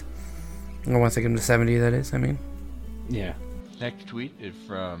case. Once I get him to 70, that is, I mean. Yeah. Next tweet is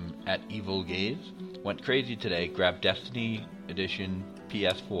from @EvilGaze. Went crazy today. Grabbed Destiny Edition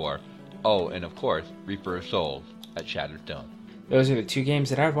PS4. Oh, and of course, Reaper of Souls at Shattered Stone. Those are the two games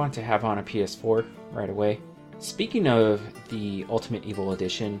that I'd want to have on a PS4 right away. Speaking of the Ultimate Evil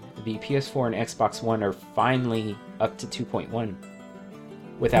Edition, the PS4 and Xbox One are finally up to 2.1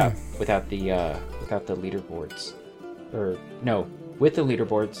 without the leaderboards, or no, with the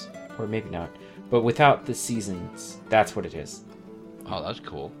leaderboards, or maybe not, but without the seasons. That's what it is. Oh, that's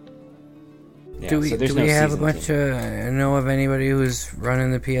cool. Yeah, do we so there's do we no have a seasons bunch in. of? I know of anybody who's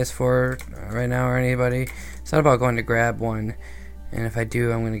running the PS4 right now, or anybody? It's not about going to grab one. And if I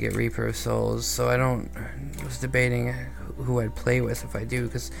do, I'm going to get Reaper of Souls. So I was debating who I'd play with if I do,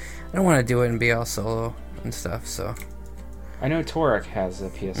 because I don't want to do it and be all solo and stuff, so. I know Torek has a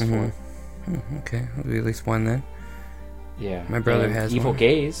PS4. Okay, it'll be at least one then. Yeah. My brother and has Evil one.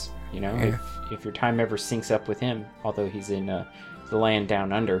 Gaze, you know, Yeah. if your time ever syncs up with him, although he's in the land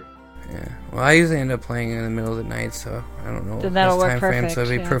down under. Yeah. Well, I usually end up playing in the middle of the night, so I don't know. Then that'll his work time frame, perfect, so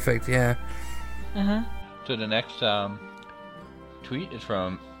it'll be yeah. perfect, yeah. Uh-huh. So the next tweet is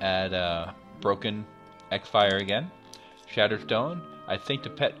from Broken Xfire again. Shattered Stone. I think the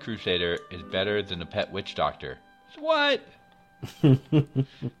Pet Crusader is better than the Pet Witch Doctor. What?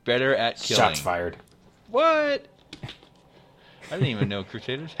 Better at killing. Shots fired. What? I didn't even know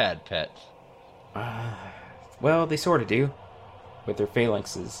Crusaders had pets. Well, they sort of do, with their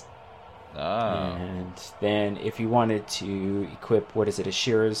phalanxes. Oh. And then if you wanted to equip,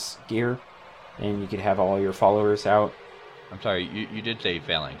 Ashira's gear, then you could have all your followers out. I'm sorry, you did say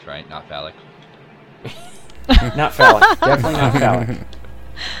phalanx, right? Not phallic. Not phallic. Definitely not phallic.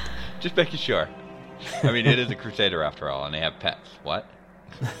 Just making sure. I mean, it is a Crusader after all, and they have pets. What?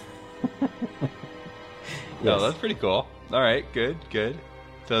 No, Yes. that's pretty cool. All right, good.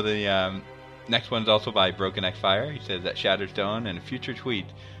 So the next one's also by Broken Xfire. He says that Shattered Stone, and a future tweet,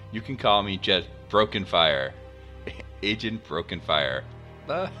 you can call me just Broken Fire. Agent Broken Fire.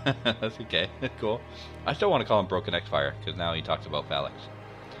 That's okay. That's cool. I still want to call him Broken Xfire, because now he talks about phallics.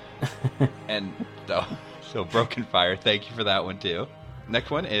 And so Broken Fire, thank you for that one too. Next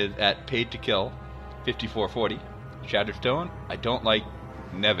one is at Paid to Kill 5440. Shattered Stone, I don't like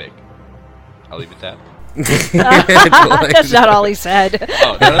Nevik. I'll leave it at that. That's not all he said.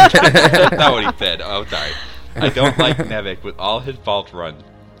 Oh, that's not what he said. Oh, sorry. I don't like Nevik with all his vault runs.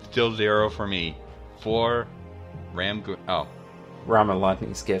 Still 0 for me. 4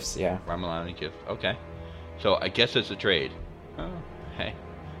 Ramalani's gifts, yeah. Ramalani gift. Okay. So I guess it's a trade. Oh, hey.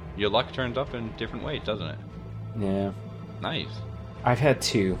 Your luck turns up in different ways, doesn't it? Yeah. Nice. I've had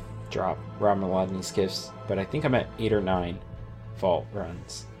 2 drop Ramalani's gifts, but I think I'm at 8 or 9 vault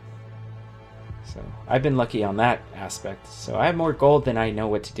runs. So I've been lucky on that aspect. So I have more gold than I know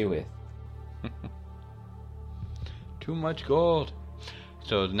what to do with. Too much gold.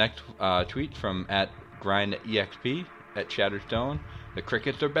 So the next tweet from at GrindEXP at Shattered Stone. The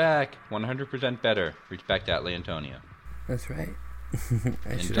crickets are back. 100% better. Respect at Leontonia. That's right. I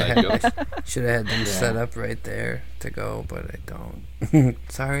Inside joke. should have had them set up right there to go, but I don't.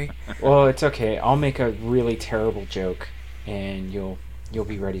 Sorry. Well, it's okay. I'll make a really terrible joke, and you'll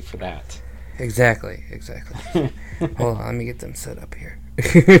be ready for that. Exactly. Hold on, let me get them set up here.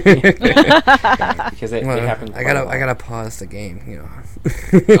 Because it happened. I gotta pause the game, you know.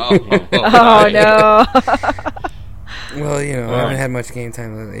 Oh no. Well, I haven't had much game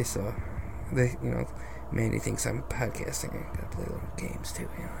time lately, so Mandy thinks I'm podcasting. I gotta play little games too, you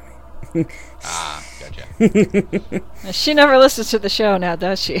know what I mean? Gotcha. She never listens to the show now,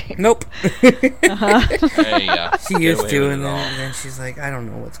 does she? Nope. Hey, She used to, and then she's like, I don't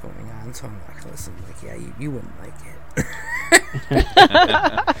know what's going on, so I'm not gonna listen. I'm like, yeah, you wouldn't like it.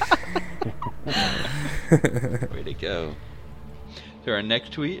 Way to go. So our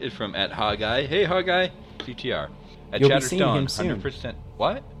next tweet is from at Hawguy. Hey, Hawguy. CTR. At You'll be Shattered seeing Stone, him soon. 100%.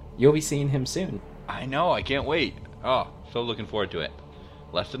 What? You'll be seeing him soon. I know. I can't wait. Oh, so looking forward to it.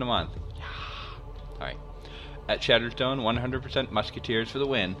 Less than a month. All right. At Shattered Stone, 100% Musketeers for the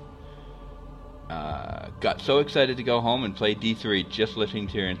win. Got so excited to go home and play D3 just listening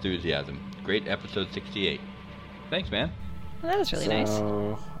to your enthusiasm. Great episode 68. Thanks, man. Well, that was really nice.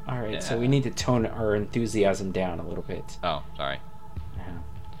 All right. Yeah. So we need to tone our enthusiasm down a little bit. Oh, sorry.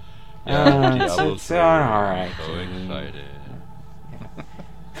 Diablo It's 3. All right. So excited.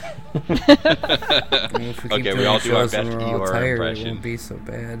 If we keep Okay, we doing all do our shows when best we're all Eeyore tired, it impression. won't be so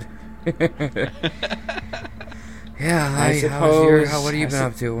bad. Yeah, I what suppose- have you I been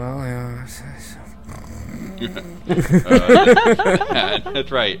up to? Well,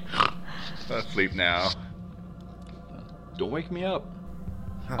 That's right. I'll sleep now. Don't wake me up.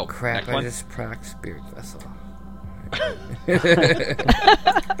 Oh crap! next I one? just proc Spirit Vessel.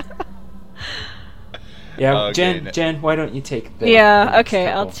 Yeah, Okay, Jen, why don't you take the... Yeah, the next okay,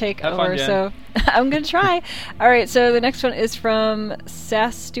 couple? I'll take Have fun, over. Jen. So I'm going to try. All right, so the next one is from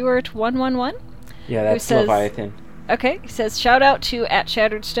Sass Stewart 111. Yeah, that's says- Leviathan. Okay, he says, shout out to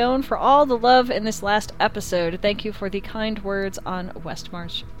 @ShatteredStone for all the love in this last episode. Thank you for the kind words on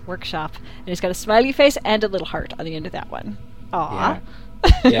Westmarch Workshop. And he's got a smiley face and a little heart on the end of that one. Aw.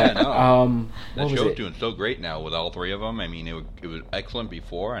 Yeah, no. What That was show's it? doing so great now with all three of them. I mean, it was excellent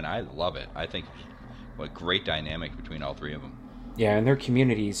before, and I love it. I think what great dynamic between all three of them. Yeah, and their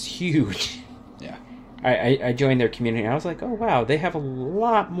community is huge. Yeah. I joined their community, and I was like, oh, wow, they have a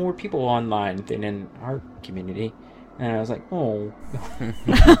lot more people online than in our community. And I was like, oh.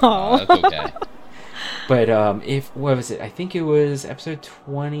 That's okay. But what was it? I think it was episode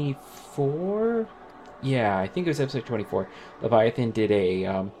 24. Yeah, I think it was episode 24. Leviathan did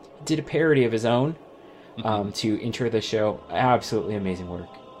a parody of his own to intro the show. Absolutely amazing work.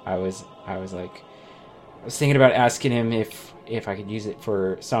 I was thinking about asking him if I could use it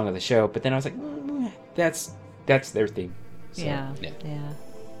for Song of the Show, but then I was like, that's their theme. So, Yeah.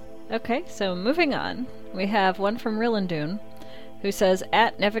 Okay, so moving on. We have one from Rillandune, who says,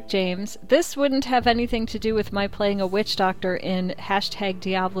 @Nevik James, this wouldn't have anything to do with my playing a witch doctor in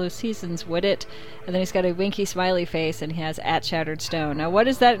 #Diablo Seasons, would it? And then he's got a winky smiley face, and he has @ShatteredStone. Now, what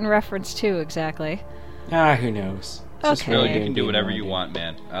is that in reference to exactly? who knows? It's just Okay. Really, random you can do being whatever you random. want,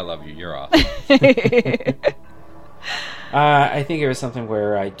 man. I love you. You're awesome. I think it was something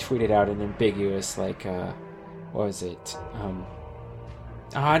where I tweeted out an ambiguous, like, what was it?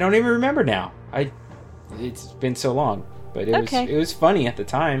 I don't even remember now. It's been so long, but it was funny at the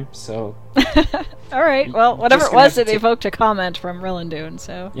time. So All right, well, whatever Just it gonna was, have it to evoked a comment from Rillandune,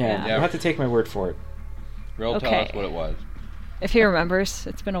 so yeah, you'll have to take my word for it. Real, tell Okay. us what it was. If he remembers,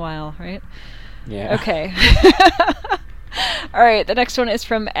 it's been a while, right? Yeah. Okay. All right, the next one is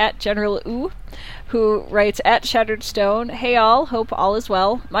from @GeneralOo, who writes @ShatteredStone. Hey all, hope all is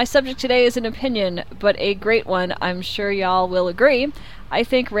well. My subject today is an opinion, but a great one. I'm sure y'all will agree. I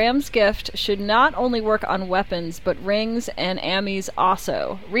think Ram's gift should not only work on weapons, but rings and ammies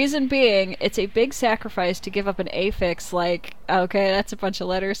also. Reason being, it's a big sacrifice to give up an affix like... Okay, that's a bunch of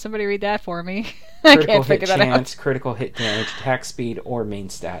letters. Somebody read that for me. I Critical can't hit figure that out. chance, critical hit damage, attack speed, or main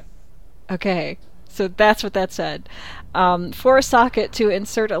stat. Okay, so that's what that said. For a socket to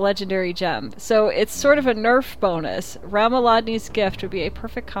insert a legendary gem. So it's sort of a nerf bonus. Ramaladni's gift would be a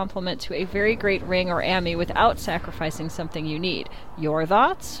perfect complement to a very great ring or ammy without sacrificing something you need. Your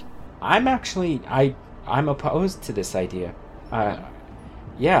thoughts? I'm actually I'm opposed to this idea. I'm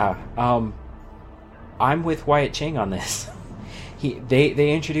with Wyatt Chang on this.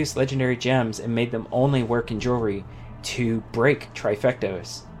 They introduced legendary gems and made them only work in jewelry to break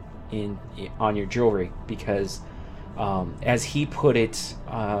trifectas on your jewelry because, as he put it,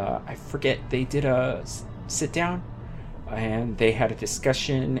 I forget, they did a sit down and they had a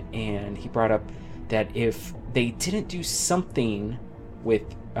discussion, and he brought up that if they didn't do something with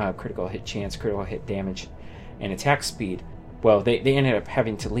critical hit chance, critical hit damage, and attack speed, well, they ended up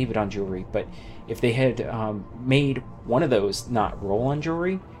having to leave it on jewelry. But if they had made one of those not roll on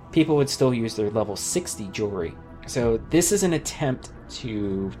jewelry, people would still use their level 60 jewelry. So this is an attempt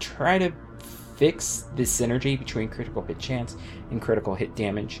to try to fix this synergy between critical hit chance and critical hit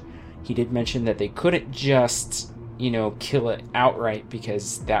damage. He did mention that they couldn't just, kill it outright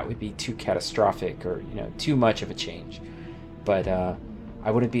because that would be too catastrophic or, too much of a change. But I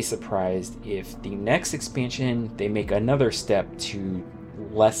wouldn't be surprised if the next expansion they make another step to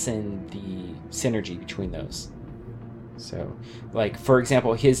lessen the synergy between those. So, like, for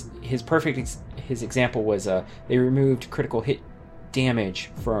example, his example was they removed critical hit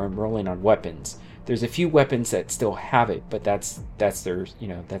damage from rolling on weapons. There's a few weapons that still have it, but that's their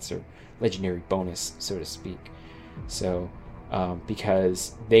legendary bonus, so to speak. So,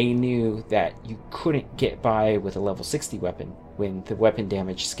 because they knew that you couldn't get by with a level 60 weapon when the weapon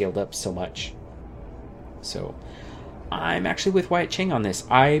damage scaled up so much. So, I'm actually with Wyatt Chang on this.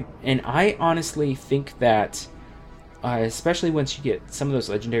 I honestly think that, especially once you get some of those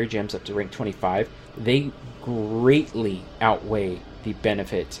legendary gems up to rank 25, they greatly outweigh the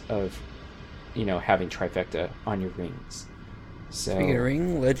benefit of, having trifecta on your rings. So, Speaking of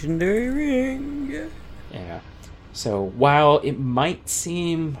ring, legendary ring. yeah. So while it might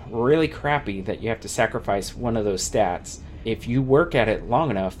seem really crappy that you have to sacrifice one of those stats, if you work at it long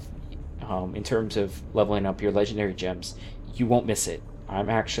enough, in terms of leveling up your legendary gems, you won't miss it.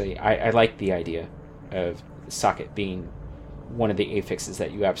 I like the idea of the socket being one of the affixes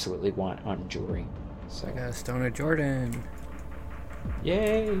that you absolutely want on jewelry. So I got a Stoner Jordan.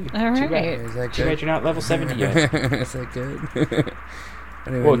 Yay! All Too right. bad. Is that Too good? bad you're not level 70 yet. Is that good? I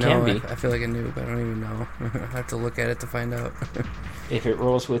don't even Well, it know. can be. I feel like a noob. I don't even know. I have to look at it to find out. If it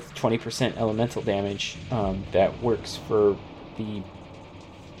rolls with 20% elemental damage, that works for the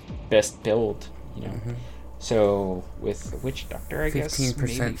best build, you know. Mm-hmm. So with Witch Doctor, I guess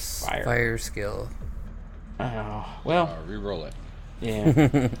 15% maybe fire skill. Oh, well, Reroll it.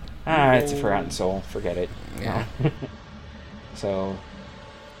 yeah. It's a Forgotten Soul. Forget it. Yeah. So,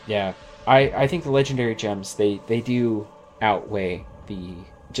 yeah. I think the legendary gems, they do outweigh the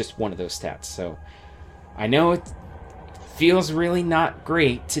just one of those stats. So I know it feels really not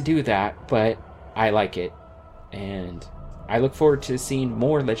great to do that, but I like it. And I look forward to seeing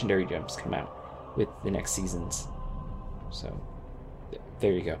more legendary gems come out with the next seasons. So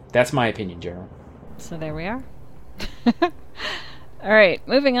there you go. That's my opinion, General. So there we are. All right,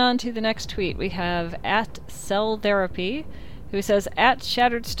 moving on to the next tweet. We have at Cell Therapy, who says, at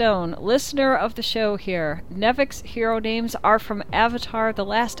Shattered Stone, listener of the show here. Nevik's hero names are from Avatar The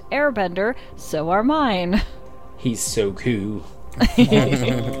Last Airbender, so are mine. He's so cool.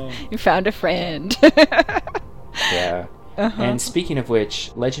 You found a friend. Yeah. And speaking of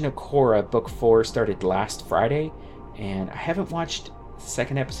which, Legend of Korra Book 4 started last Friday, and I haven't watched the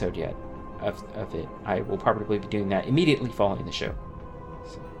second episode yet of it. I will probably be doing that immediately following the show.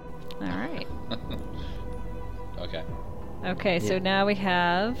 All right. Okay. Okay, so Yeah. now we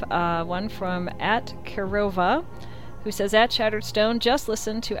have one from at Kirova, who says, at Shattered Stone, just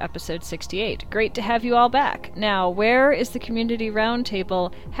listened to episode 68. Great to have you all back. Now, where is the community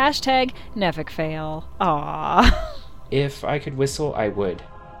roundtable? Hashtag NevicFail. Aww. If I could whistle, I would.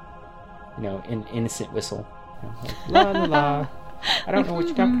 You know, an innocent whistle. You know, like, la la la. I don't know what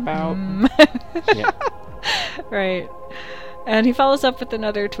you're talking about. Yeah. Right. And he follows up with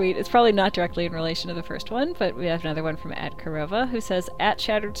another tweet. It's probably not directly in relation to the first one, but we have another one from at Kurova, who says, at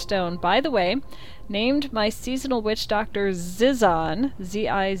Shattered Stone, by the way, named my seasonal witch doctor Zizzon,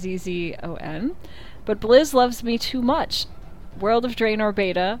 Zizzon, but Blizz loves me too much. World of Draenor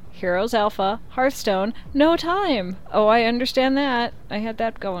Beta, Heroes Alpha, Hearthstone, no time. Oh, I understand that. I had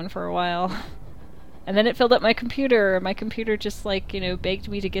that going for a while. And then it filled up my computer. My computer just, like, you know, begged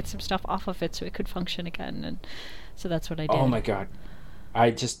me to get some stuff off of it so it could function again. And so that's what I did. Oh my god.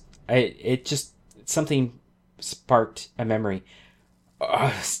 Something sparked a memory.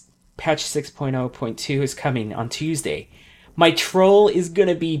 Patch 6.0.2 is coming on Tuesday. My troll is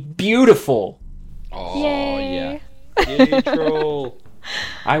gonna be beautiful. Oh, Yay. yeah. Yay, troll.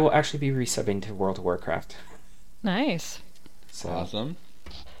 I will actually be resubbing to World of Warcraft. Nice. So Awesome.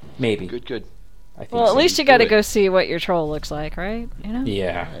 maybe. Good. I think Well, at so. least you got to do it. go see what your troll looks like, right? You know?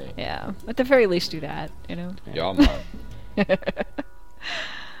 Yeah. Right. Yeah. At the very least, do that, you know? Yeah, man.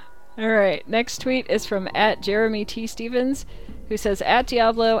 All right. Next tweet is from at Jeremy T. Stevens, who says, at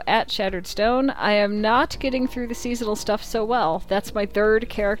Diablo, at Shattered Stone, I am not getting through the seasonal stuff so well. That's my third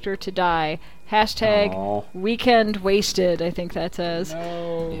character to die. Hashtag Aw. weekend wasted, I think that says.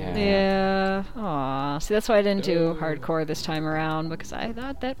 Yeah. Yeah. Aw. See, that's why I didn't do hardcore this time around, because I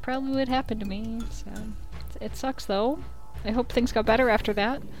thought that probably would happen to me. So it sucks, though. I hope things got better after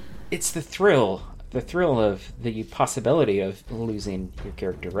that. It's the thrill of the possibility of losing your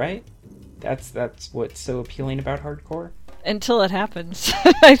character, right? That's what's so appealing about hardcore. Until it happens,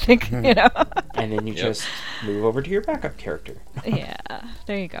 I think, you know. And then you just move over to your backup character. Yeah,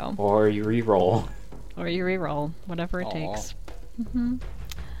 there you go. Or you re-roll. Or you re-roll, whatever it Aw. takes.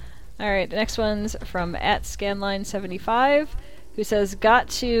 All right, the next one's from at Scanline75, who says, got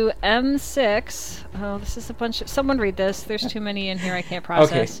to M6. Oh, this is a bunch of... Someone read this. There's too many in here I can't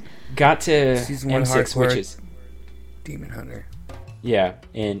process. Okay. Got to Season 1 M6, hardcore. which is... Demon Hunter. Yeah,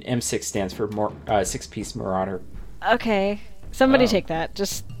 and M6 stands for Six-Piece Marauder. Okay. Somebody take that.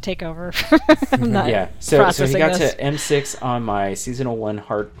 Just take over. I'm not Yeah, so he processing got this. to M6 on my Seasonal 1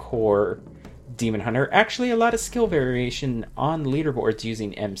 Hardcore Demon Hunter. Actually, a lot of skill variation on leaderboards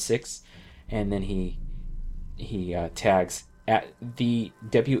using M6. And then he tags at the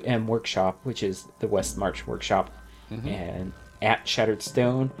WM Workshop, which is the West March Workshop, and at Shattered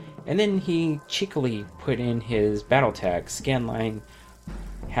Stone. And then he cheekily put in his battle tag, scanline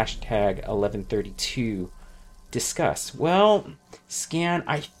hashtag 1132. Discuss. Well, Scan,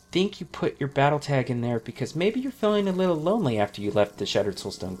 I think you put your battle tag in there because maybe you're feeling a little lonely after you left the Shattered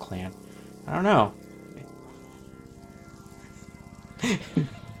Soulstone clan. I don't know.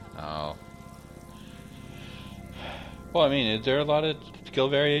 Oh. Well, I mean, is there a lot of skill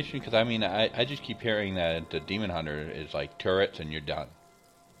variation? Because, I mean, I just keep hearing that the Demon Hunter is like turrets and you're done.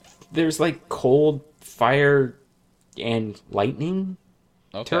 There's like cold, fire, and lightning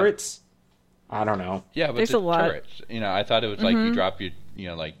Okay. turrets. I don't know. Yeah, but There's the a lot. turrets. I thought it was like you drop your,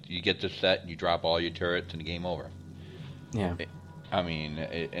 like you get the set and you drop all your turrets and game over. Yeah.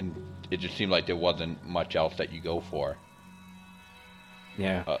 And it just seemed like there wasn't much else that you go for.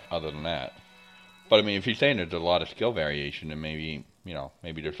 Yeah. Other than that. But I mean, if you're saying there's a lot of skill variation, then maybe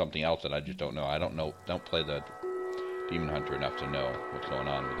there's something else that I just don't know. I don't play the Demon Hunter enough to know what's going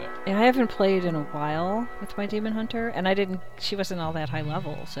on with it. Yeah, I haven't played in a while with my Demon Hunter, and she wasn't all that high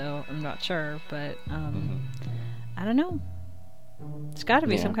level, so I'm not sure, but I don't know. It's got to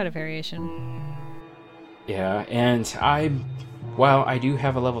be some kind of variation. Yeah, and while I do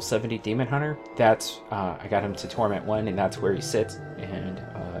have a level 70 Demon Hunter, that's I got him to Torment 1, and that's where he sits, and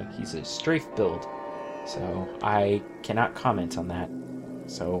he's a strafe build, so I cannot comment on that.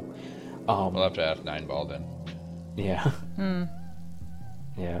 So We'll have to ask 9Ball then. Yeah.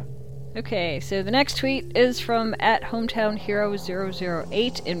 Yeah. Okay, so the next tweet is from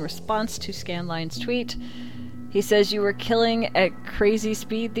 @HometownHero008 in response to Scanline's tweet. He says you were killing at crazy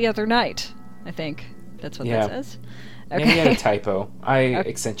speed the other night. I think that's what that says. Okay. Yeah, he had a typo. I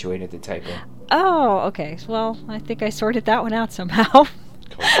accentuated the typo. Oh, okay. Well, I think I sorted that one out somehow.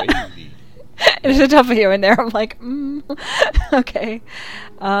 Crazy. There's a W in there. I'm like, okay.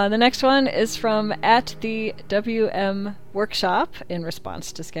 The next one is from @the WM Workshop in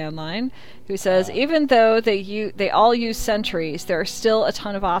response to Scanline, who says, even though they all use sentries, there are still a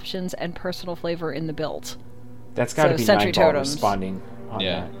ton of options and personal flavor in the build. That's got to be sentry 9Ball totems. responding on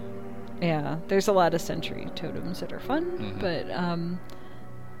that. Yeah, there's a lot of sentry totems that are fun, but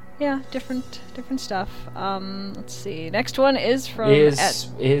yeah, different stuff. Let's see. Next one is from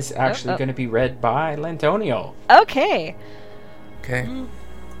is actually going to be read by Lantonio. Okay. Okay.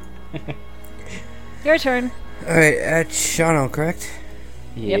 Your turn. Alright, @Shano, correct?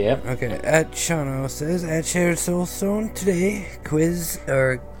 Yep. Okay, @Shano says, @Shared Soulstone today, quiz,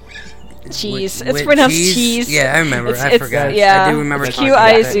 or... Cheese. with It's pronounced cheese? cheese. Yeah, I remember. I forgot. Yeah. I do remember It's talking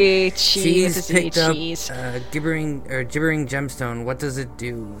about that. QIZ. Cheese. Picked up Cheese. gibbering gemstone. What does it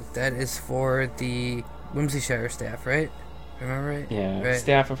do? That is for the Whimsyshire staff, right? Remember right? Yeah. Right.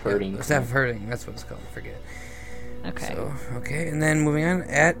 Staff of Herding. Yeah, staff of Herding. That's what it's called. I forget. Okay. So, okay, and then moving on,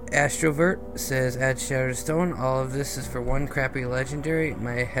 @Astrovert says, @Shatterstone, all of this is for one crappy legendary.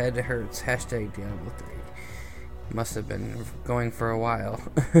 My head hurts. #Diablo 3. Must have been going for a while.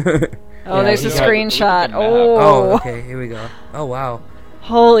 Oh, there's a we got- screenshot. we got the map. Oh, Oh. okay, here we go. Oh, wow.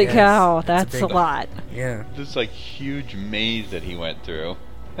 Holy Yes, cow. that's a That's a big- lot. Yeah. This like huge maze that he went through.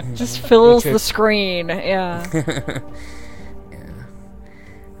 Just fills took- the screen. Yeah.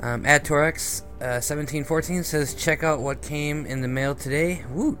 @Torex 1714 says, check out what came in the mail today.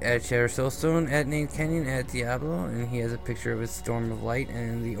 Woo! @Shatter Soulstone, @Nate Kenyon, @Diablo, and he has a picture of his Storm of Light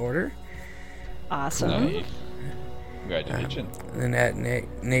and the Order. Awesome. Nice. Congratulations. And then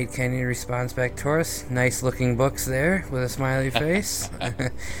Nate Kenyon responds back, Taurus, nice looking books there with a smiley face.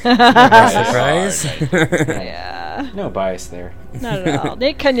 Surprise. Yeah. No bias there. Not at all.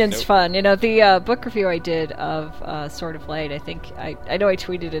 Nate Kenyon's fun. You know, the book review I did of Sword of Light, I think, I know I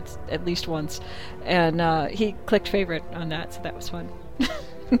tweeted it at least once, and he clicked favorite on that, so that was fun.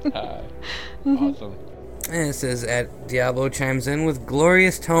 Awesome. And it says, Diablo chimes in with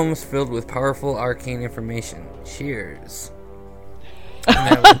glorious tomes filled with powerful arcane information. Cheers.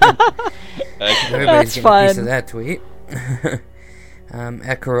 Everybody's That's getting a piece fun. of that tweet.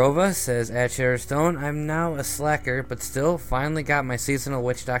 Ekarova says, @Shatterstone, I'm now a slacker, but still finally got my seasonal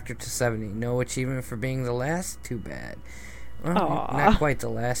Witch Doctor to 70. No achievement for being the last? Too bad. Well, Aw. not quite the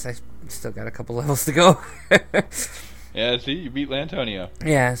last. I still got a couple levels to go. Yeah, see, you beat Lantonio.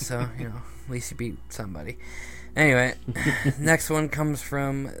 Yeah, so, you know, at least you beat somebody. Anyway, next one comes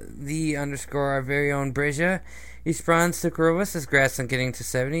from _our very own Brizia. He responds to Kurova, says, congrats on getting to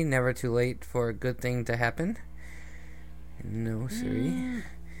 70. Never too late for a good thing to happen. No, sorry.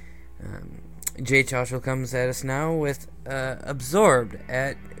 J. Chauchel comes at us now with absorbed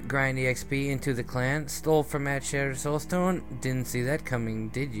 @GrindEXP into the clan. Stole from @Shattered Soulstone. Didn't see that coming,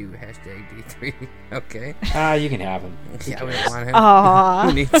 did you? #D3. Okay. You can have him. Yeah, we don't want him. Aw.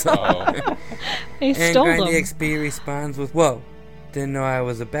 Who needs him? Oh. He And stole them. GrindEXP responds with, whoa, didn't know I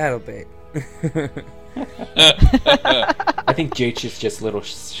was a battle bait. I think Jh is just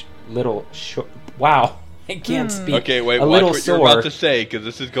wow. I can't speak. Okay, wait, a watch little what sore. you're about to say, because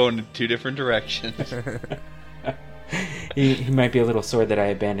this is going in two different directions. He might be a little sore that I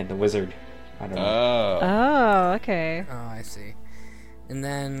abandoned the wizard. I don't know. Oh, okay. Oh, I see. And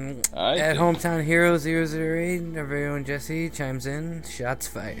then I at see. Hometown Hero 008, our very own Jesse chimes in, shots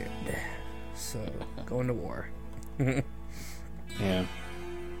fired. So, going to war. Yeah.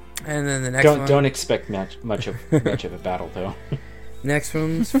 And then the next one. Don't expect much of a battle though. Next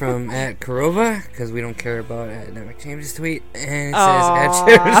one's from at Karova, because we don't care about at Nevic James' tweet. And it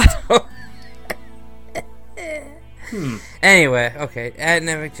says at Anyway, okay. At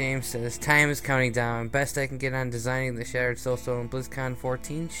Nevic James says, time is counting down. Best I can get on designing the Shattered Soulstone BlizzCon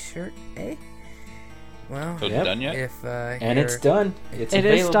 14 shirt, eh? Well, So it's done yet? if And it's done. It's It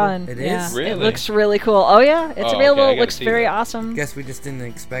available. is done. It yeah. is? Really? It looks really cool. Oh yeah, it's Oh, okay, available. I It gotta looks see very that. awesome. guess we just didn't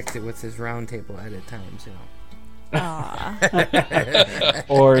expect it with his roundtable edit times, you know. Aw.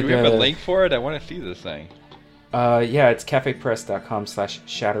 Or Do we have a the- link for it? I want to see this thing. Yeah, it's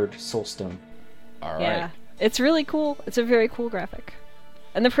cafepress.com/shattered soulstone. All right. Yeah, it's really cool. It's a very cool graphic.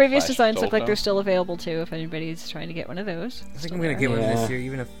 And the previous Flash designs look like Soulstone. they're still available too. If anybody's trying to get one of those. I think Still I'm gonna there. get one Yeah. this year,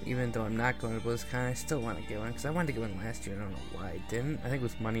 even though I'm not going to BlizzCon. I still want to get one because I wanted to get one last year. I don't know why I didn't. I think it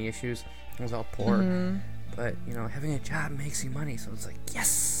was money issues. I was all poor, Mm-hmm. but you know, having a job makes you money, so it's like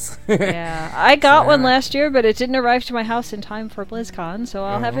yes. Yeah, I got So, one last year, but it didn't arrive to my house in time for BlizzCon, so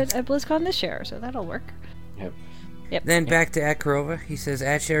I'll have Oh. it at BlizzCon this year. So that'll work. Yep. Yep. Then back to at Karova, he says,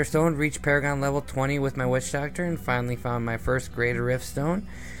 at Shatterstone, reached Paragon level 20 with my Witch Doctor and finally found my first Greater Rift Stone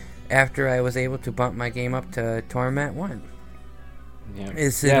after I was able to bump my game up to Torment 1. Yeah.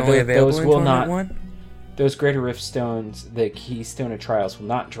 Is it only available in Torment 1? Those Greater Rift Stones, the Keystone of Trials, will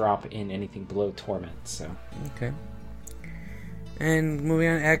not drop in anything below Torment. So Okay. And moving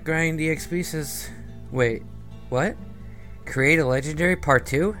on, at Grind EXP says, wait, what? Create a Legendary Part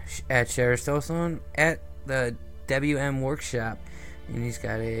 2 at Shatterstone at the WM Workshop. And he's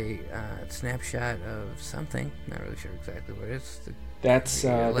got a snapshot of something. Not really sure exactly what it is. that's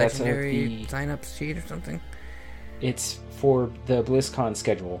Legendary the sign-up sheet or something? it's for the BlizzCon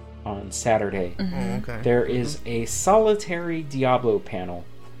schedule on Saturday. Oh, okay. There is a solitary Diablo panel.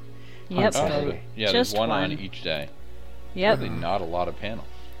 Yep. on Oh, Saturday. yeah, Just there's one on one. each day. Yep. Really not a lot of panels.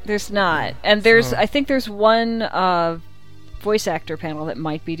 There's not, and there's So- I think there's one voice actor panel that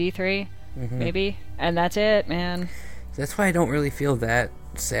might be D3, maybe, and that's it, man. That's why I don't really feel that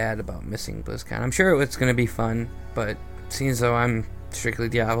sad about missing BlizzCon. I'm sure it's going to be fun, but seeing as though I'm strictly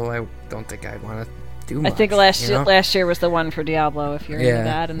Diablo, I don't think I'd want to do much. I think last year was the one for Diablo. If you're Yeah, into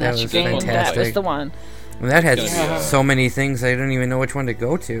that, and that that's your was game, that was fantastic. the one. And that had It's gonna be- so many things I don't even know which one to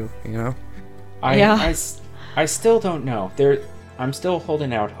go to, you know? I still don't know. I'm still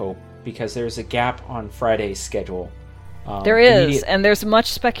holding out hope because there's a gap on Friday's schedule. There is, immediate- and there's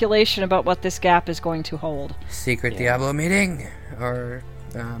much speculation about what this gap is going to hold. Secret Diablo meeting or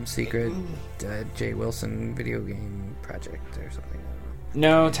secret Jay Wilson video game project or something.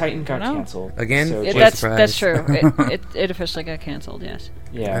 No, Titan got No. canceled. Again? So It- Jay- That's surprised. true. It officially got canceled. Yes.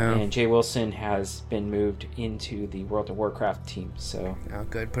 yeah, Oh. and Jay Wilson has been moved into the World of Warcraft team. So Oh,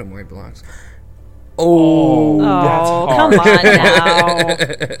 good. Put him where he belongs. Oh, that's Oh, hard. come on now.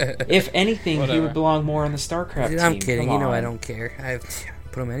 if anything, he Whatever. would belong more on the StarCraft Dude, team. I'm kidding. Come You know I on. don't care. I've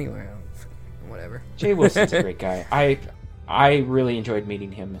put him anywhere. Whatever. Jay Wilson's a great guy. I really enjoyed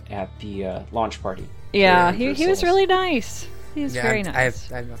meeting him at the launch party. Yeah, for he was Souls. really nice. He was very I nice.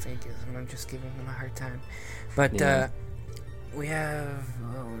 have nothing against him. I'm just giving him a hard time. But Yeah. we have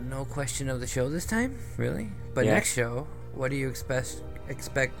no question of the show this time, really. But Yeah. next show, what do you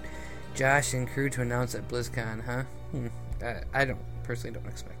expect Josh and crew to announce at BlizzCon, huh? I don't personally don't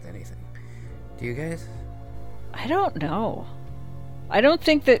expect anything. Do you guys? I don't know. I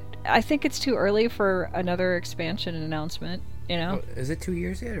think it's too early for another expansion announcement, you know? Oh, is it 2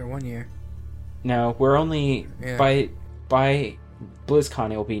 years yet or 1 year? No, we're only Yeah. by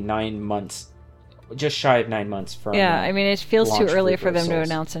BlizzCon. It will be 9 months, just shy of 9 months from. Yeah, I mean, it feels too launch for early Reaper for of them to Souls.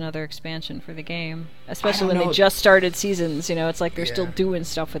 announce another expansion for the game, especially don't when they know. just started seasons. You know, it's like they're still Yeah. doing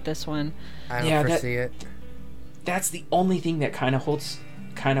stuff with this one. I don't Yeah, foresee it. That's the only thing that kind of holds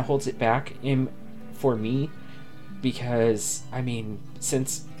it back for me, because I mean,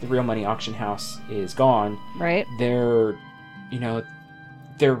 since the Real Money Auction House is gone, Right? they're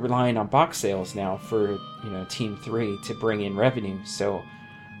relying on box sales now for Team 3 to bring in revenue. So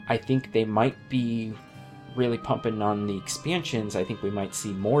I think they might be really pumping on the expansions. I think we might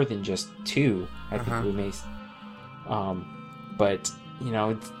see more than just 2. I think we may, but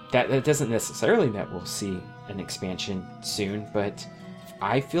that doesn't necessarily mean that we'll see an expansion soon. But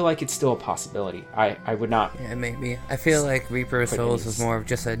I feel like it's still a possibility. I would not. Yeah, maybe. I feel like Reaper of Put Souls any- was more of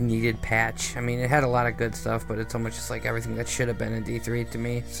just a needed patch. I mean, it had a lot of good stuff, but it's almost just like everything that should have been in D3 to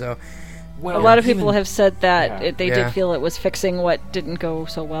me. So, A lot of people have said that Yeah. they Yeah. did feel it was fixing what didn't go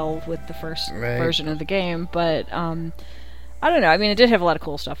so well with the first Right. version of the game, but I don't know. I mean, it did have a lot of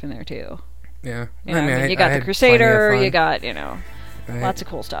cool stuff in there too. yeah. You know, I mean, you I got the had plenty of Crusader, fun. you got Right. lots of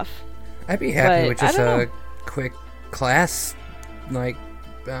cool stuff. I'd be happy but with I just don't a know. quick class, like,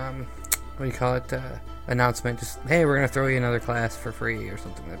 what do you call it? announcement. Just, hey, we're going to throw you another class for free or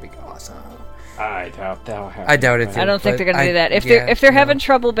something. That'd be awesome. I doubt that'll happen. I doubt it too. I don't think they're going to do that. If they're having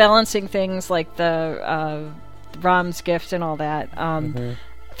trouble balancing things like the Rom's gift and all that,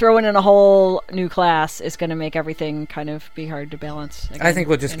 throwing in a whole new class is going to make everything kind of be hard to balance. Again, I think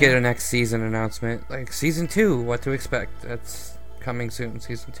we'll just get a next season announcement, like season 2, what to expect. That's coming soon,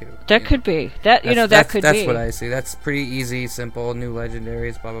 season 2. That could be. That could be. That's what I see. That's pretty easy, simple, new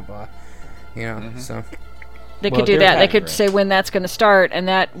legendaries, blah blah blah. So they could do that. They could say when that's going to start, and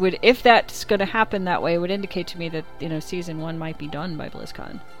that would, if that's going to happen that way, would indicate to me that season 1 might be done by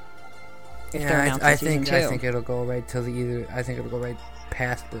BlizzCon. Yeah, I think it'll go right till I think it'll go right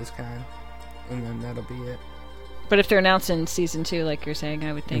past BlizzCon, and then that'll be it. But if they're announcing season 2, like you're saying,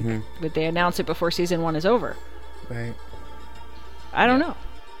 I would think would they announce it before season 1 is over? Right. I don't know.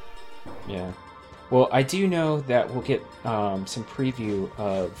 Yeah. Well, I do know that we'll get some preview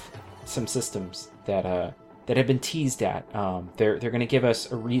of some systems that have been teased at. They're going to give us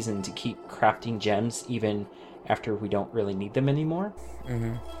a reason to keep crafting gems even after we don't really need them anymore.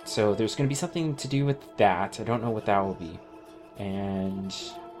 So there's going to be something to do with that. I don't know what that will be. And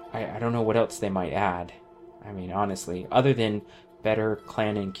I don't know what else they might add. I mean, honestly, other than better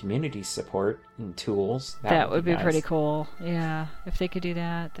clan and community support and tools. That would be nice. Pretty cool. Yeah, if they could do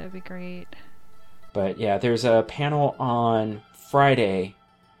that, that'd be great. But yeah, there's a panel on Friday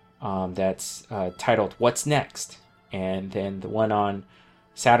that's titled What's Next? And then the one on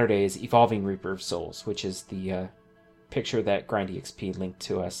Saturday is Evolving Reaper of Souls, which is the picture that GrindEXP linked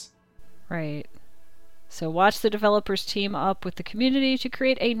to us. Right. So watch the developers team up with the community to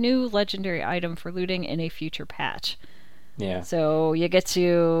create a new legendary item for looting in a future patch. Yeah. So you get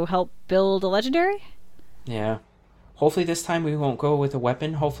to help build a legendary? Yeah. Hopefully this time we won't go with a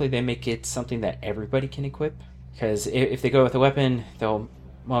weapon. Hopefully they make it something that everybody can equip. Because if they go with a weapon, they'll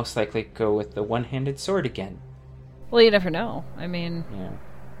most likely go with the one-handed sword again. Well, you never know. I mean,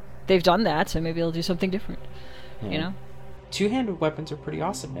 they've done that, so maybe they'll do something different. Yeah. Two-handed weapons are pretty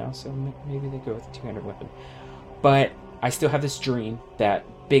awesome now, so maybe they go with a two-handed weapon. But I still have this dream that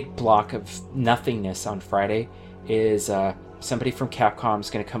big block of nothingness on Friday is somebody from Capcom is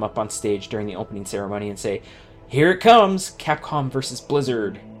going to come up on stage during the opening ceremony and say, "Here it comes, Capcom versus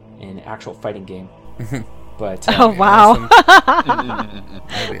Blizzard," in an actual fighting game. But oh wow,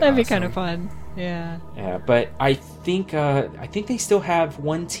 awesome. That'd be kind of fun. Yeah. Yeah, but I think they still have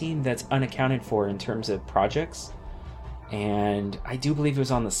one team that's unaccounted for in terms of projects, and I do believe it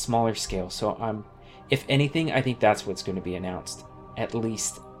was on the smaller scale. So if anything, I think that's what's going to be announced, at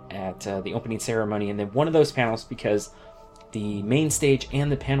least at the opening ceremony, and then one of those panels, because the main stage and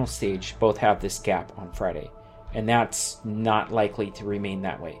the panel stage both have this gap on Friday, and that's not likely to remain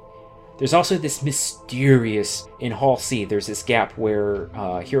that way. There's also this mysterious, in Hall C, there's this gap where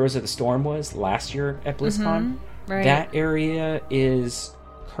Heroes of the Storm was last year at BlizzCon. Right. That area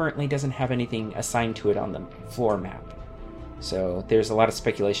currently doesn't have anything assigned to it on the floor map. So there's a lot of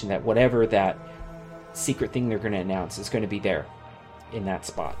speculation that whatever that secret thing they're going to announce is going to be there in that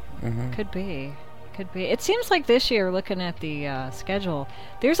spot. Could be. It seems like this year, looking at the schedule,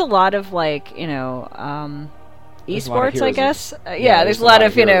 there's a lot of esports, I guess. There's a lot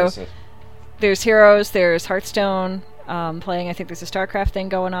of there's Heroes, there's Hearthstone playing. I think there's a StarCraft thing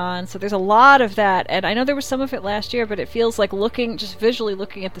going on. So there's a lot of that, and I know there was some of it last year, but it feels like just visually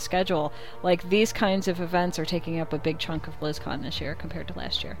looking at the schedule, like these kinds of events are taking up a big chunk of BlizzCon this year compared to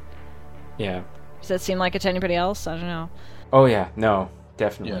last year. Yeah. Does that seem like it to anybody else? I don't know. Oh yeah, no,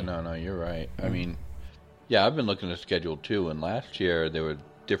 definitely. Yeah, no, you're right. I mean, I've been looking at the schedule too, and last year there were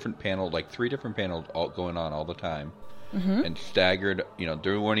different panels, like 3 different panels all going on all the time, and staggered.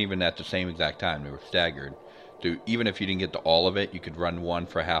 They weren't even at the same exact time. They were staggered. So even if you didn't get to all of it, you could run one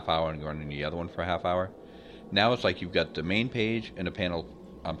for a half hour and run the other one for a half hour. Now it's like you've got the main page and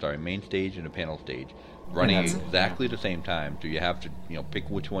main stage and a panel stage running exactly the same time. So you have to, pick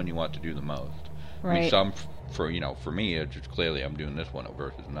which one you want to do the most. Right. I mean, some for me, it's just clearly I'm doing this one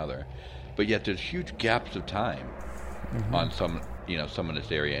versus another. But yet there's huge gaps of time on some of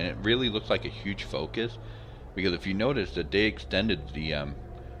this area, and it really looks like a huge focus, because if you notice that they extended the,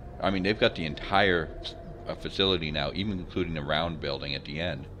 they've got the entire facility now, even including the round building at the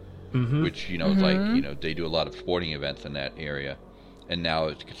end, which is like they do a lot of sporting events in that area, and now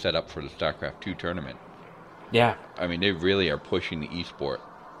it's set up for the StarCraft 2 tournament. Yeah, I mean they really are pushing the esport.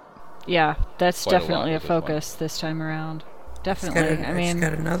 Yeah, that's Quite definitely a a lot with focus this time around. Definitely. It's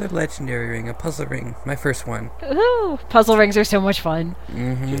got another legendary ring, a puzzle ring. My first one. Ooh, puzzle rings are so much fun.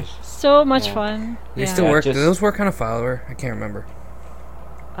 So much fun. They still work. Do those work on a follower? I can't remember.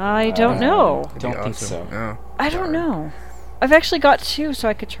 I don't know. I don't think so. Oh, I don't know. I've actually got 2, so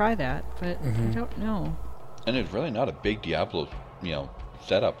I could try that, but I don't know. And it's really not a big Diablo,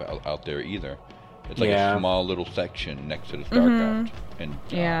 setup out there either. It's like Yeah. a small little section next to the StarCraft and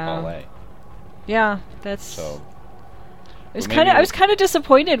Hall A. Yeah, that's. So I was But maybe kind of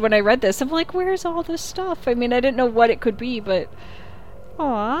disappointed when I read this. I'm like, where's all this stuff? I mean, I didn't know what it could be, but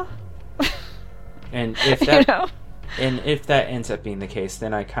aw, And if that you know. and if that ends up being the case,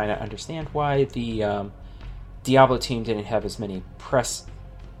 then I kind of understand why the Diablo team didn't have as many press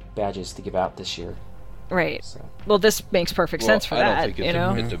badges to give out this year. Right. So. Well, this makes perfect sense for I don't that. think it's, You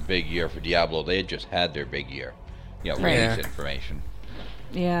know. it's a big year for Diablo. They had just had their big year. Release Yeah. information.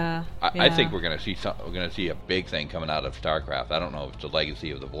 Yeah. I think we're gonna see we're gonna see a big thing coming out of StarCraft. I don't know if it's the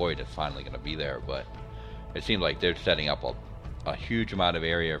Legacy of the Void that's finally gonna be there, but it seems like they're setting up a huge amount of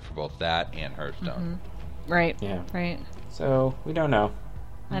area for both that and Hearthstone. Right. Yeah. Right. So we don't know.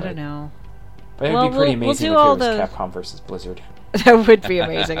 I don't know. But it would Well, be pretty we'll amazing do if all it was the- Capcom versus Blizzard. That would be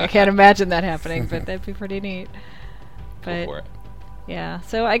amazing. I can't imagine that happening, but that'd be pretty neat. Go But for it. yeah,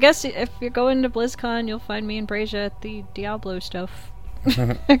 so I guess if you're going to BlizzCon, you'll find me and Brazia at the Diablo stuff.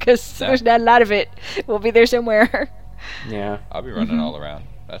 Because there's not a lot of it. We'll be there somewhere. Yeah. I'll be running all around.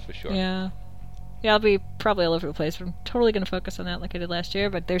 That's for sure. Yeah. Yeah, I'll be probably all over the place. I'm totally going to focus on that like I did last year,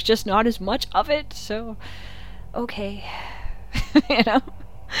 but there's just not as much of it, so okay. You know?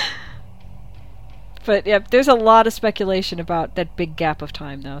 But yeah, there's a lot of speculation about that big gap of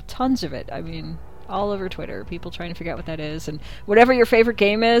time, though. Tons of it. I mean, all over Twitter, people trying to figure out what that is, and whatever your favorite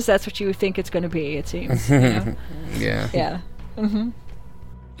game is, that's what you think it's going to be. It seems. You know? Yeah. Yeah.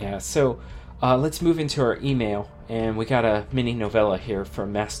 Yeah, so let's move into our email, and we got a mini novella here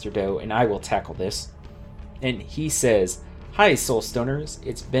from Master Doe, and I will tackle this. And he says, "Hi, Soulstoners.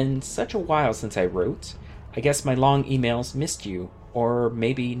 It's been such a while since I wrote. I guess my long emails missed you, or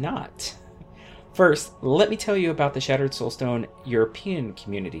maybe not. First, let me tell you about the Shattered Soulstone European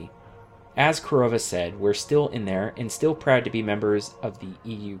community. As Kurova said, we're still in there and still proud to be members of the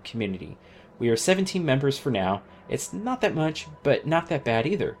EU community. We are 17 members for now. It's not that much, but not that bad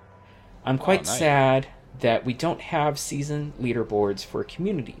either. I'm quite nice. sad that we don't have season leaderboards for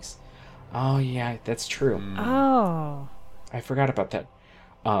communities. Oh, yeah, that's true. Oh. I forgot about that.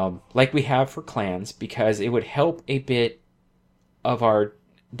 Like we have for clans, because it would help a bit of our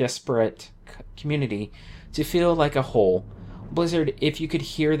desperate community to feel like a whole. Blizzard, if you could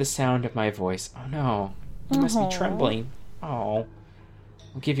hear the sound of my voice. Oh no, you must be trembling. Oh,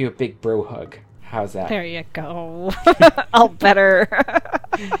 I'll give you a big bro hug. How's that? There you go. All better.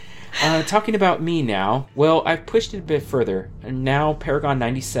 Talking about me now, well, I've pushed it a bit further. I'm now Paragon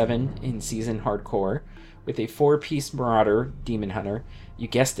 97 in Season Hardcore, with a 4-piece Marauder Demon Hunter. You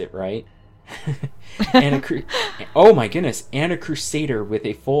guessed it, right? And oh my goodness, and a Crusader with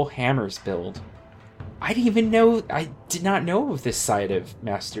a full Hammers build. I did not know of this side of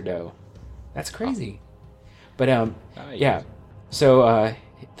Master Doe. That's crazy. But Nice. yeah. So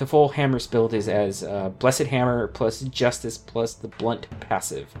the full Hammers build is as Blessed Hammer plus Justice plus the Blunt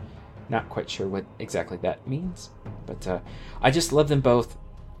passive. Not quite sure what exactly that means, but I just love them both.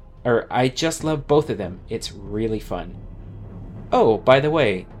 I just love both of them. It's really fun. Oh, by the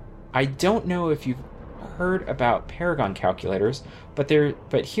way, I don't know if you've heard about Paragon calculators, but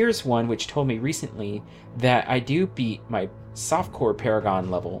here's one which told me recently that I do beat my softcore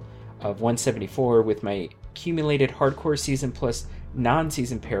Paragon level of 174 with my accumulated hardcore season plus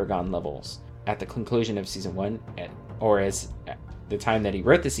non-season Paragon levels at the conclusion of season 1, or as at the time that he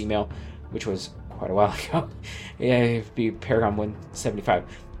wrote this email, which was quite a while ago. Yeah, it'd be Paragon 175,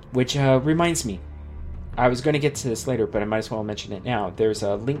 which reminds me, I was going to get to this later, but I might as well mention it now. There's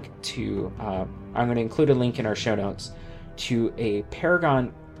a link to, I'm going to include a link in our show notes to a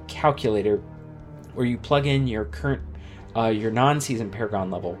Paragon calculator where you plug in your current, your non-season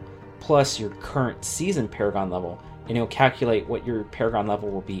Paragon level plus your current season Paragon level, and it'll calculate what your Paragon level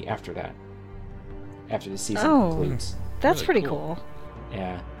will be after that, after the season concludes. That's Really pretty cool. cool.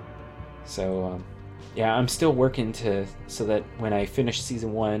 Yeah. So, yeah, I'm still working so that when I finish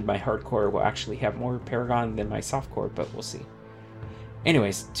season 1, my hardcore will actually have more Paragon than my softcore, but we'll see.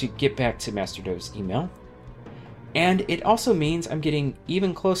 Anyways, to get back to Master Doe's email. And it also means I'm getting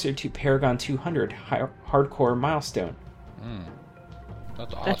even closer to Paragon 200 hardcore milestone.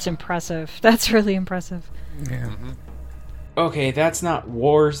 That's awesome. That's impressive. That's really impressive. Yeah. Okay, that's not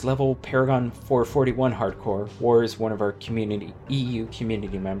War's level Paragon 441 hardcore. War is one of our EU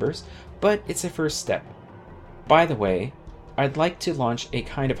community members, but it's a first step. By the way, I'd like to launch a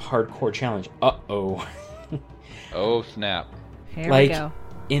kind of hardcore challenge. Uh-oh. Oh, snap. Here Like, we go.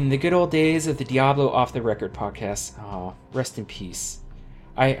 in the good old days of the Diablo Off the Record podcast. Oh, rest in peace.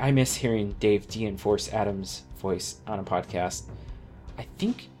 I miss hearing Dave de-enforce Adams' voice on a podcast. I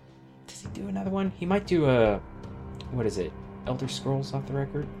think, does he do another one? He might do what is it? Elder Scrolls Off the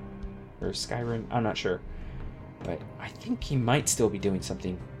Record? Or Skyrim? I'm not sure. But I think he might still be doing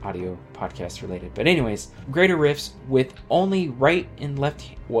something audio podcast related. But anyways, greater rifts with only right and left...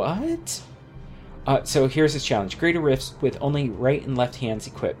 What? So here's his challenge. Greater rifts with only right and left hands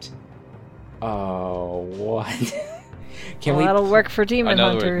equipped. What? That'll work for demon In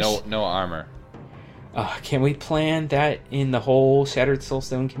other hunters. words, no armor. Can we plan that in the whole Shattered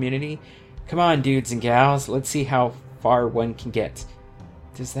Soulstone community? Come on, dudes and gals. Let's see how far one can get.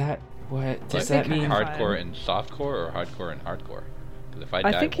 Does that mean? Hardcore and softcore, or hardcore and hardcore? Because if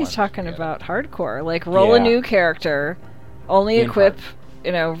I think he's talking about hardcore. Like, roll a new character, only equip,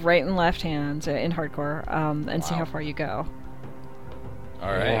 right and left hands in hardcore, and see how far you go.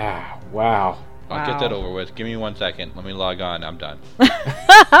 All right. Yeah. Wow. I'll get that over with. Give me 1 second. Let me log on. I'm done.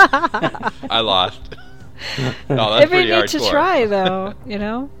 I lost. No, that's pretty hardcore. It'd be neat to try, though. You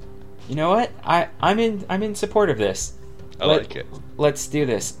know what? I'm in support of this. I like it. Let's do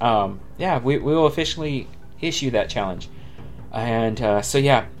this. We will officially issue that challenge. And so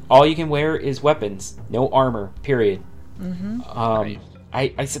yeah, all you can wear is weapons, no armor. Period. Mm-hmm.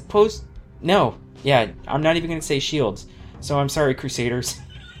 Nice. I suppose no. Yeah, I'm not even going to say shields. So I'm sorry, Crusaders.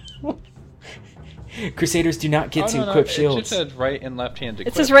 Crusaders do not get to equip shields. It just says right and left hands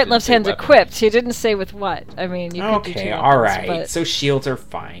equipped. It says right and left hands equipped. He didn't say with what. I mean, you could do two all weapons, right. but... So shields are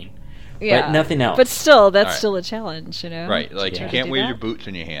fine. Yeah, but nothing else. But still, that's still a challenge, Right, like you can't wear your boots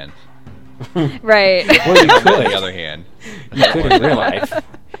in your hand. Right. Well, you could. On the other hand. You could in real life.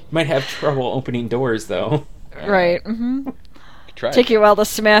 You might have trouble opening doors, though. Right. Mm-hmm. Take you a while to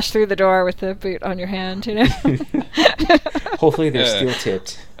smash through the door with the boot on your hand, Hopefully they're steel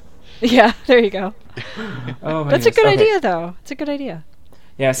tipped. Yeah, there you go. Oh, that's a good idea, though. It's a good idea.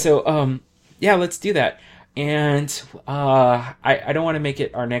 Yeah, so, let's do that. And I don't want to make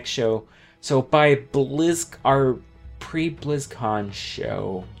it our next show. So by our pre-BlizzCon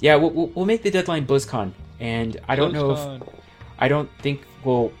show, we'll make the deadline BlizzCon. And I don't know I don't think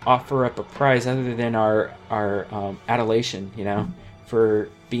we'll offer up a prize other than our adulation, for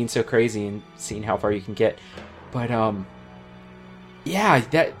being so crazy and seeing how far you can get. But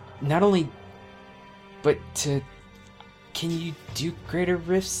that not only, but can you do greater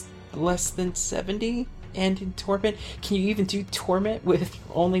rifts less than 70? And in Torment, can you even do Torment with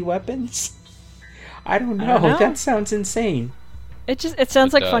only weapons? I don't know. That sounds insane. It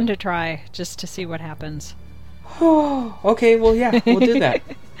sounds like fun to try, just to see what happens. Oh, okay. Well, yeah, we'll do that.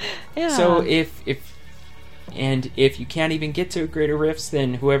 Yeah. So if you can't even get to greater rifts,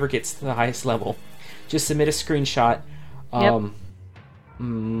 then whoever gets to the highest level, just submit a screenshot. On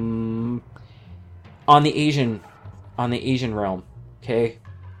the Asian realm. Okay,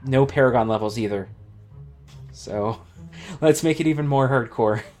 no Paragon levels either. So, let's make it even more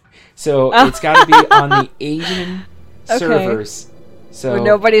hardcore. So, it's got to be on the Asian servers. So where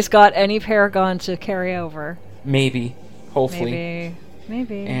nobody's got any Paragon to carry over. Maybe. Hopefully.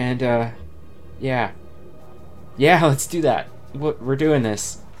 Maybe. And, yeah, let's do that. We're doing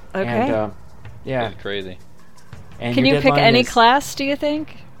this. Okay. And, That's crazy. And can you pick any class, do you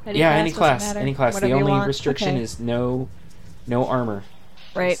think? Any class. Whatever the only want. restriction is no armor.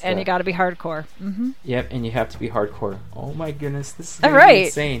 Right, and you got to be hardcore. Mm-hmm. Yep, and you have to be hardcore. Oh my goodness, this is gonna be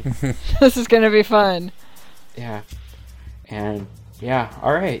insane. This is gonna be fun. Yeah, and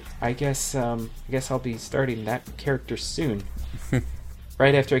all right. I guess I'll be starting that character soon,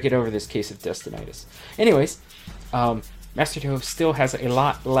 right after I get over this case of Destinitis. Anyways, Master Do still has a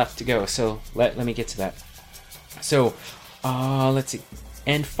lot left to go, so let me get to that. So, let's see,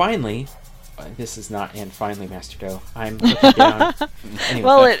 and finally. This is not and finally, Master Do. I'm looking down. Anyway,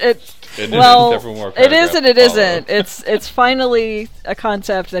 well, it is and it isn't. It's finally a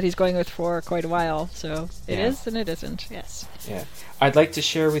concept that he's going with for quite a while. So it is and it isn't. Yes. Yeah. I'd like to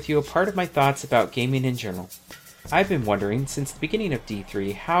share with you a part of my thoughts about gaming in general. I've been wondering since the beginning of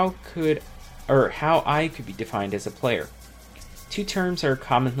D3 how I could be defined as a player. Two terms are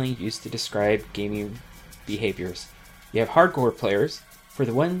commonly used to describe gaming behaviors. You have hardcore players. For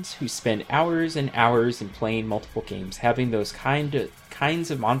the ones who spend hours and hours in playing multiple games, having those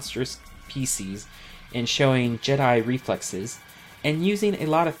kinds of monstrous PCs and showing Jedi reflexes, and using a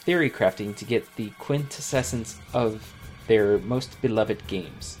lot of theory crafting to get the quintessence of their most beloved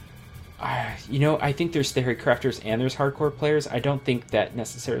games. I think there's theory crafters and there's hardcore players. I don't think that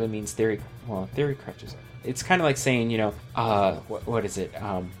necessarily means theory crafters. It's kind of like saying, what is it?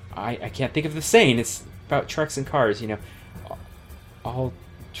 I can't think of the saying. It's about trucks and cars, All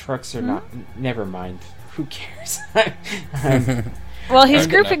trucks are not... Never mind. Who cares? Well, he's I'm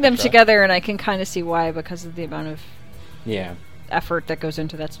getting grouping them extra. together, and I can kind of see why, because of the amount of Yeah. effort that goes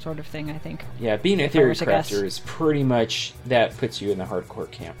into that sort of thing, I think. Yeah, being a If I theory were to guess. crafter is pretty much, that puts you in the hardcore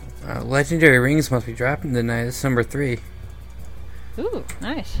camp. Legendary rings must be dropping tonight. It's number 3. Ooh,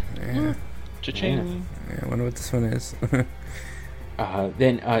 nice. Yeah. Cha-ching. I wonder what this one is.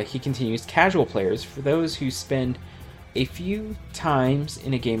 Then he continues, casual players, for those who spend a few times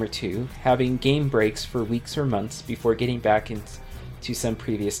in a game or two, having game breaks for weeks or months before getting back into some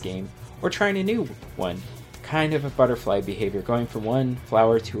previous game, or trying a new one. Kind of a butterfly behavior, going from one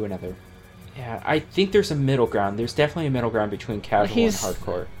flower to another. Yeah, I think there's a middle ground. There's definitely a middle ground between casual He's- and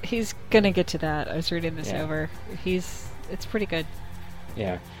hardcore. He's gonna get to that. I was reading this Yeah. over. It's pretty good.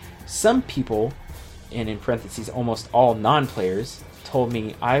 Yeah. Some people, and in parentheses almost all non-players, told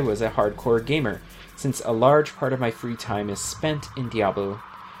me I was a hardcore gamer, since a large part of my free time is spent in Diablo,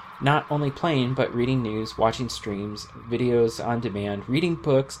 not only playing, but reading news, watching streams, videos on demand, reading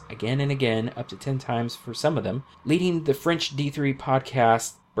books again and again, up to 10 times for some of them, leading the French D3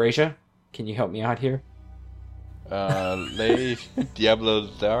 podcast. Brasia, can you help me out here? Les Diablos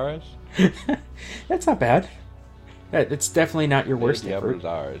Zars? That's not bad. That's definitely not your worst effort.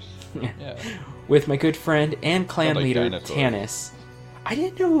 Diablos Zars. Yeah. With my good friend and clan Sound like leader dinosaurs. Tanis. I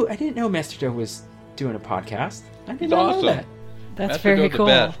didn't know Master Do was doing a podcast. I did He's not awesome. know that. That's Master very Do's the cool.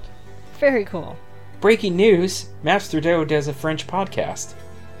 best. Very cool. Breaking news: Master Do does a French podcast.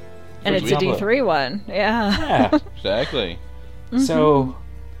 And For it's a Diablo. D3 one. Yeah. Yeah. Exactly. So,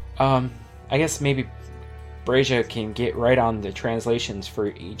 I guess maybe Brasia can get right on the translations for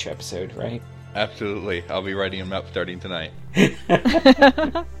each episode, right? Absolutely. I'll be writing them up starting tonight.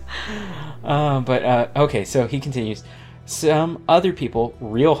 Okay, so he continues. Some other people,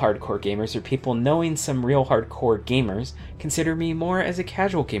 real hardcore gamers, or people knowing some real hardcore gamers, consider me more as a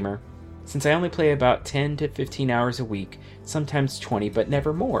casual gamer, since I only play about 10 to 15 hours a week, sometimes 20, but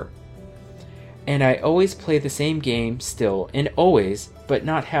never more. And I always play the same game still, and always, but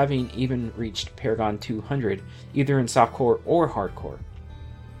not having even reached Paragon 200, either in softcore or hardcore.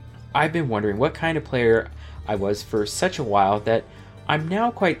 I've been wondering what kind of player I was for such a while that I'm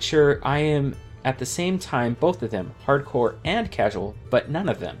now quite sure I am at the same time both of them, hardcore and casual, but none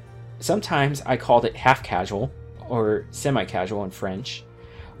of them. Sometimes I called it half casual, or semi-casual in French,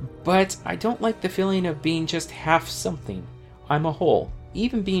 but I don't like the feeling of being just half something. I'm a whole,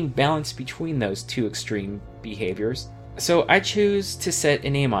 even being balanced between those two extreme behaviors. So I choose to set a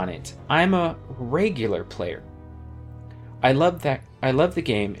name on it. I'm a regular player. I love the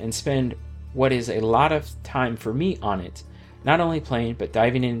game and spend what is a lot of time for me on it, not only playing but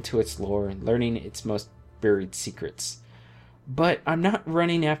diving into its lore and learning its most buried secrets. But I'm not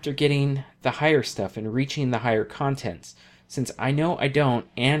running after getting the higher stuff and reaching the higher contents, since I know I don't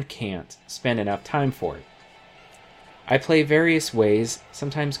and can't spend enough time for it. I play various ways,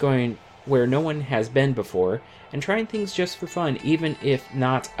 sometimes going where no one has been before, and trying things just for fun, even if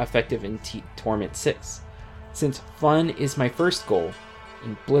not effective in Torment 6. Since fun is my first goal,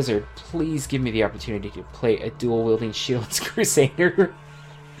 in Blizzard, please give me the opportunity to play a dual-wielding shields crusader.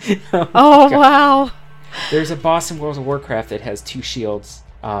 Oh, God. wow. There's a boss in World of Warcraft that has 2 shields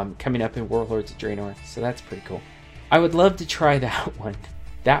coming up in Warlords of Draenor, so that's pretty cool. I would love to try that one.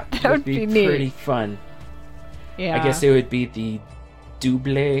 That would be neat. pretty fun. Yeah. I guess it would be the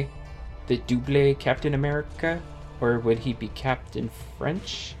double Captain America, or would he be Captain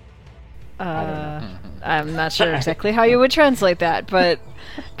French? I'm not sure exactly how you would translate that, but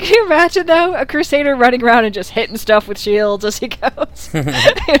can you imagine though a crusader running around and just hitting stuff with shields as he goes? You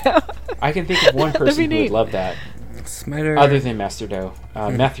know? I can think of one That'd person be who would neat. love that, Smiter. other than Master Do.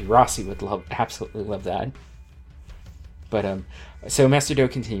 Matthew Rossi would absolutely love that. But so Master Do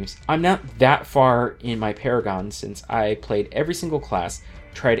continues. I'm not that far in my Paragon since I played every single class,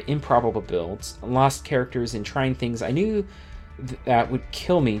 tried improbable builds, lost characters, and trying things I knew that would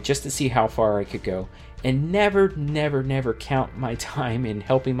kill me just to see how far I could go, and never count my time in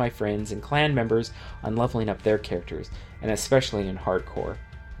helping my friends and clan members on leveling up their characters, and especially in hardcore.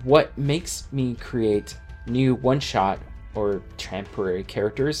 What makes me create new one-shot or temporary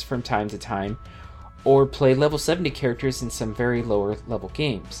characters from time to time, or play level 70 characters in some very lower level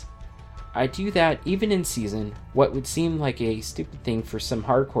games. I do that even in Season, what would seem like a stupid thing for some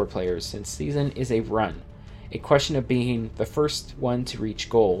hardcore players, since Season is a run. A question of being the first one to reach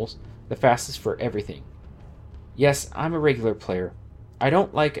goals, the fastest for everything. Yes, I'm a regular player. I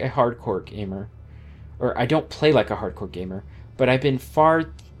don't like a hardcore gamer, or I don't play like a hardcore gamer, but I've been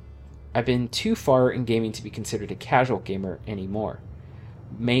too far in gaming to be considered a casual gamer anymore.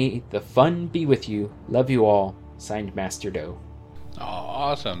 May the fun be with you. Love you all. Signed, Master Do. Oh,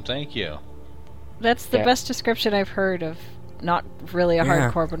 awesome. Thank you. That's the Yeah. best description I've heard of not really a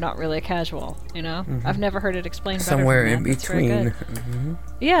Yeah. hardcore, but not really a casual, you know? I've never heard it explained better. Somewhere than in that. That's very between. good. Mm-hmm.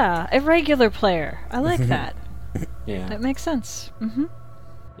 Yeah, a regular player. I like that. Yeah. That makes sense. Mm-hmm.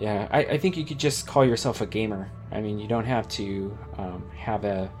 Yeah, I think you could just call yourself a gamer. I mean, you don't have to have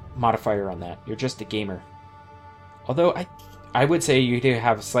a modifier on that. You're just a gamer. Although I would say you do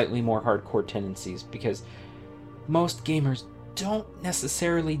have slightly more hardcore tendencies, because most gamers don't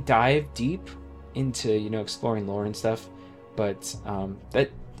necessarily dive deep into, exploring lore and stuff. But that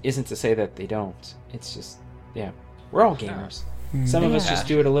isn't to say that they don't. It's just, yeah, we're all gamers. Some of us just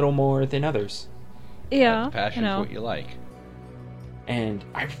do it a little more than others. Yeah, Passion is what you like. And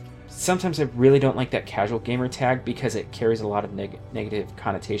sometimes I really don't like that casual gamer tag, because it carries a lot of negative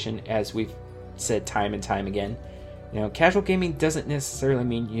connotation, as we've said time and time again. Casual gaming doesn't necessarily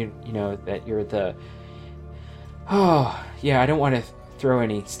mean you know that you're the... Oh, yeah, I don't want to throw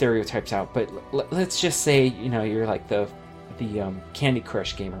any stereotypes out, but let's just say, you're like the Candy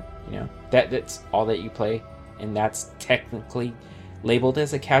Crush gamer, that's all that you play, and that's technically labeled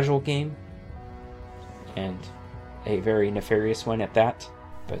as a casual game, and a very nefarious one at that.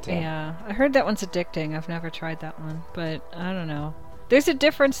 But yeah, I heard that one's addicting. I've never tried that one, but I don't know. There's a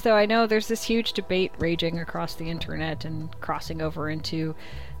difference, though. I know there's this huge debate raging across the internet and crossing over into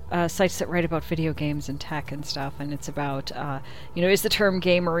sites that write about video games and tech and stuff, and it's about, is the term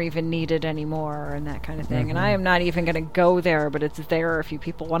gamer even needed anymore, and that kind of thing. And I am not even going to go there, but it's there if you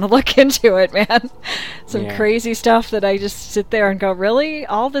people want to look into it, man. Some crazy stuff that I just sit there and go, really?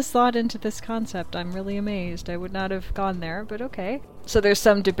 All this thought into this concept? I'm really amazed. I would not have gone there, but okay. So there's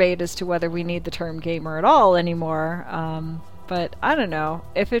some debate as to whether we need the term gamer at all anymore, but I don't know.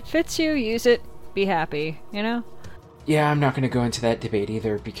 If it fits you, use it, be happy, Yeah, I'm not going to go into that debate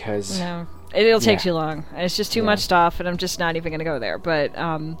either, because... No, it'll take too long. It's just too much stuff, and I'm just not even going to go there. But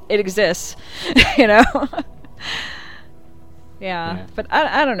it exists, Yeah, but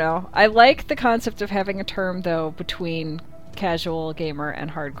I don't know. I like the concept of having a term, though, between casual gamer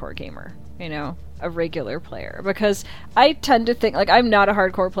and hardcore gamer. A regular player. Because I tend to think, I'm not a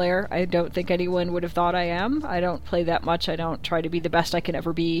hardcore player. I don't think anyone would have thought I am. I don't play that much. I don't try to be the best I can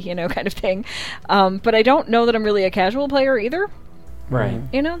ever be, kind of thing. But I don't know that I'm really a casual player either. Right.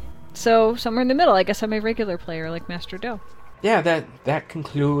 So somewhere in the middle. I guess I'm a regular player like Master Doe. Yeah, that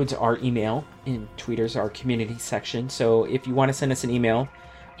concludes our email in Tweeters, our community section. So if you want to send us an email,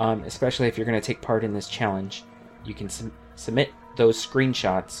 especially if you're going to take part in this challenge, you can submit those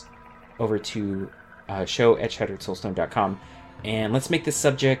screenshots over to show@shatteredsoulstone.com, and let's make this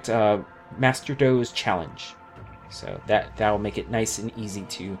subject Master Doe's challenge. So that will make it nice and easy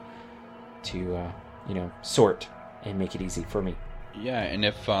to sort and make it easy for me. Yeah, and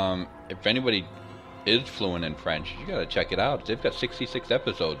if anybody is fluent in French, you gotta check it out. They've got 66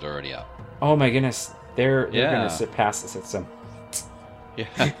 episodes already up. Oh my goodness, they're gonna surpass us at some.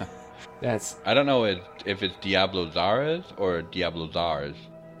 Yeah, I don't know if it's Diablo Zars or Diablo Zars.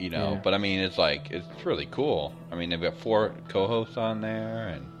 But I mean, it's really cool. I mean, they've got 4 co-hosts on there,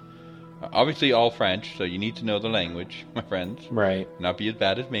 and obviously all French, so you need to know the language, my friends. Right. Not be as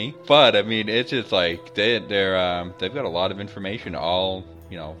bad as me. But I mean, it's just they've got a lot of information, all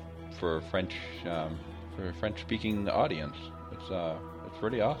for French, for a French-speaking audience. It's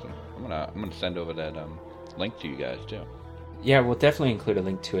pretty awesome. I'm gonna send over that link to you guys too. Yeah, we'll definitely include a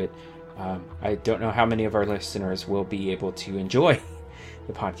link to it. I don't know how many of our listeners will be able to enjoy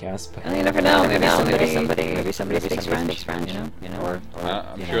the podcast, but you never know. Maybe somebody speaks French, or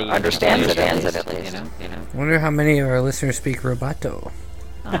I'm sure understands it at least. Wonder how many of our listeners speak Roboto.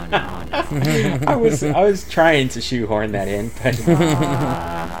 Oh no. I was trying to shoehorn that in, but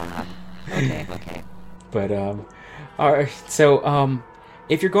okay. But all right. So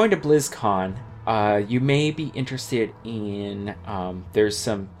if you're going to BlizzCon, you may be interested in there's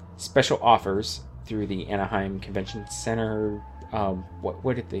some special offers through the Anaheim Convention Center.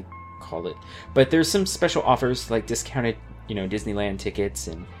 What did they call it? But there's some special offers, like discounted, Disneyland tickets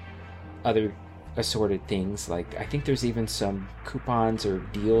and other assorted things. Like, I think there's even some coupons or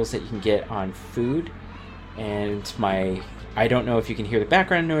deals that you can get on food. And I don't know if you can hear the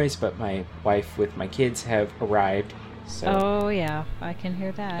background noise, but my wife with my kids have arrived. So. Oh yeah, I can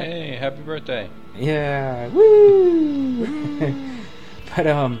hear that. Hey, happy birthday! Yeah, woo! But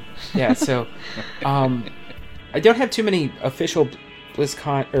yeah. So I don't have too many official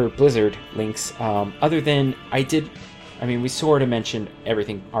BlizzCon or Blizzard links, other than we sort of mentioned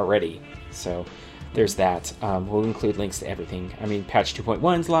everything already, so there's that. We'll include links to everything. Patch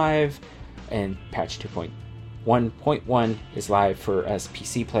 2.1 is live, and patch 2.1.1 is live for us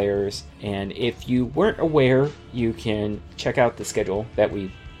PC players, and if you weren't aware, you can check out the schedule that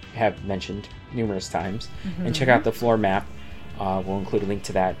we have mentioned numerous times, and check out the floor map. We'll include a link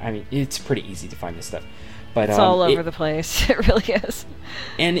to that. I mean, it's pretty easy to find this stuff. But, it's all over the place. It really is.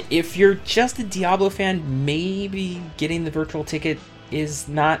 And if you're just a Diablo fan, maybe getting the virtual ticket is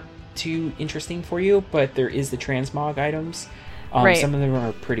not too interesting for you, but there is the transmog items. Right. Some of them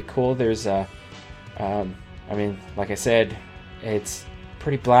are pretty cool. There's I mean, like I said, it's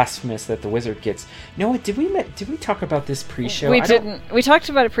pretty blasphemous that the wizard gets. You know what? Did we talk about this pre-show? We didn't. We talked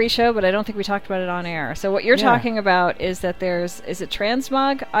about it pre-show, but I don't think we talked about it on air. So what you're talking about is that is it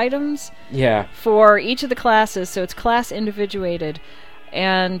transmog items? Yeah. For each of the classes, so it's class individuated,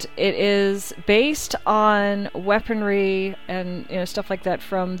 and it is based on weaponry and stuff like that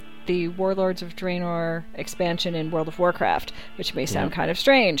from the Warlords of Draenor expansion in World of Warcraft, which may sound kind of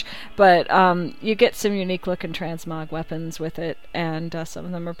strange, but you get some unique looking transmog weapons with it, and some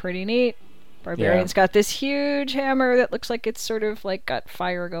of them are pretty neat. Barbarian's got this huge hammer that looks like it's sort of like got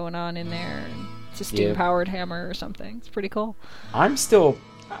fire going on in there. And it's a steam-powered hammer or something. It's pretty cool. I'm still,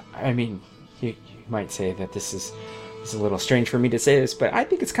 I mean, you might say that this is a little strange for me to say this, but I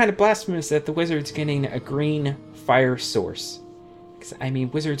think it's kind of blasphemous that the wizard's getting a green fire source. I mean,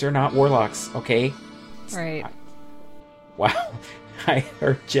 wizards are not warlocks, okay? Right. Wow. I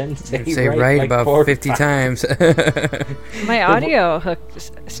heard Jen say right like about 50 times. My audio hook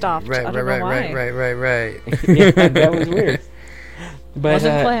stopped. Right. Yeah, that was weird. But,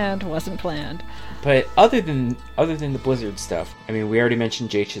 wasn't planned. But other than the Blizzard stuff, I mean, we already mentioned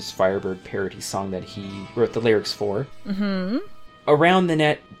Jach's Firebird parody song that he wrote the lyrics for. Mm-hmm. Around the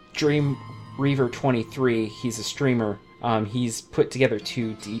net, Dream Reaver 23, he's a streamer. He's put together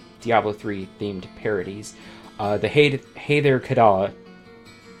 2 Diablo 3 themed parodies. The Hey There Kadala,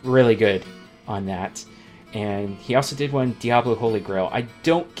 really good on that. And he also did one, Diablo Holy Grail. I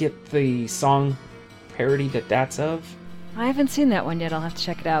don't get the song parody that's of. I haven't seen that one yet. I'll have to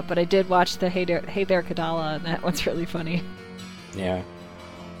check it out. But I did watch the Hey There Kadala, and that one's really funny. Yeah.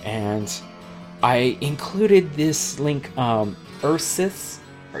 And I included this link, Eristh,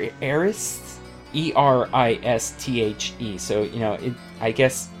 or Eristh? Eristh. So, I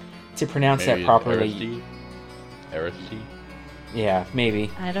guess to pronounce maybe that properly. Eristh? Yeah,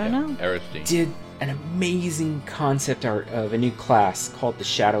 maybe. I don't know. Eristh. Did an amazing concept art of a new class called the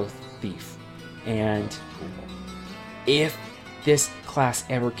Shadow Thief. And if this class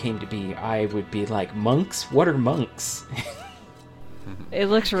ever came to be, I would be like, monks? What are monks? It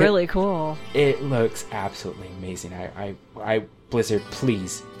looks really cool. It looks absolutely amazing. I Blizzard,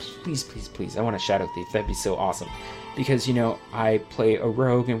 please, I want a Shadow Thief. That'd be so awesome. Because, I play a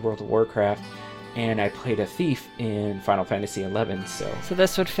rogue in World of Warcraft, and I played a thief in Final Fantasy XI, so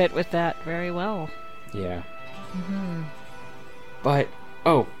this would fit with that very well. Yeah. Mm-hmm. But,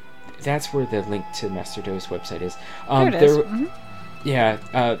 that's where the link to Master Do's website is. There it is. Yeah.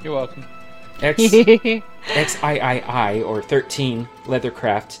 You're welcome. XIII, or 13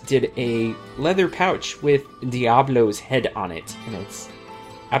 Leathercraft, did a leather pouch with Diablo's head on it, and it's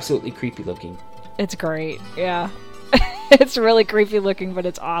absolutely creepy looking. It's great, yeah. It's really creepy looking, but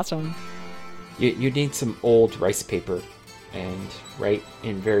it's awesome. You need some old rice paper and write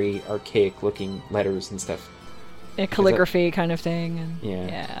in very archaic looking letters and stuff. A calligraphy kind of thing. And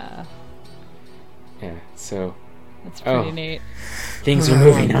yeah, so that's pretty neat. Things are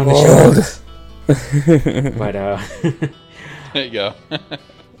moving on the shelves. But there you go.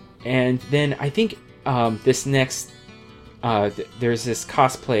 And then I think this next there's this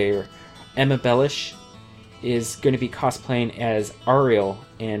cosplayer, Emma Bellish, is going to be cosplaying as Ariel,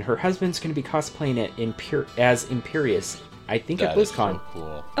 and her husband's going to be cosplaying it as Imperius. I think at BlizzCon. So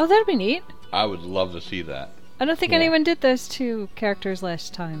cool. Oh, that'd be neat. I would love to see that. I don't think anyone did those 2 characters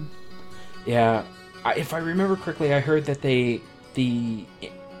last time. Yeah, if I remember correctly, I heard that the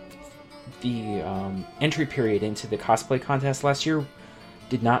entry period into the cosplay contest last year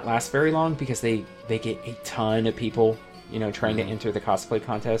did not last very long because they get a ton of people, trying to enter the cosplay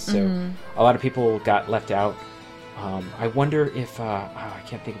contest. So a lot of people got left out. I wonder if I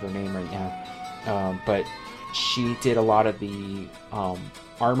can't think of her name right now, but she did a lot of the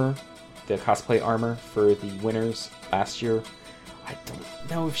armor, the cosplay armor for the winners last year. I don't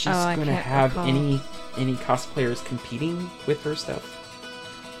know if she's going to have any cosplayers competing with her stuff,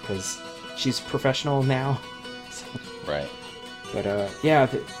 because she's professional now. So. Right. But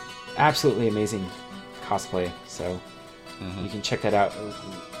absolutely amazing cosplay. So you can check that out. We'll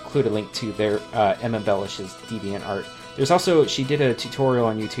include a link to their Emma Bellish's Deviant art. There's also, she did a tutorial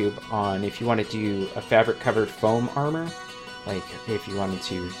on YouTube on if you want to do a fabric covered foam armor, like if you wanted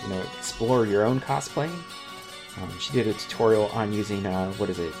to explore your own cosplay. She did a tutorial on using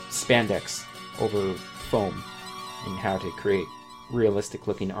spandex over foam and how to create realistic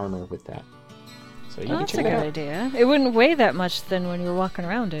looking armor with that. So you Oh, can that's a check good it out. idea. It wouldn't weigh that much then when you're walking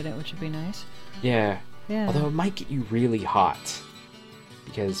around in it, which would be nice. Yeah. Yeah. Although it might get you really hot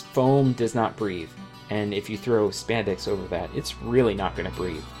because foam does not breathe, and if you throw spandex over that, it's really not going to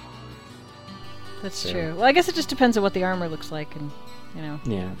breathe. That's So- true. Well, I guess it just depends on what the armor looks like and,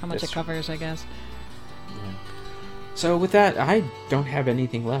 Yeah. how much that's it covers, I guess. Yeah. So with that, I don't have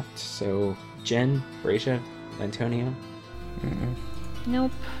anything left. So Jen, Brazia, Antonio.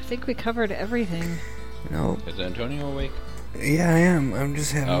 Nope. I think we covered everything. No. Is Antonio awake? Yeah, I am. I'm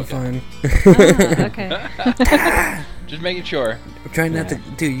just having Okay. fun. Okay. Just making sure. I'm trying not Yeah.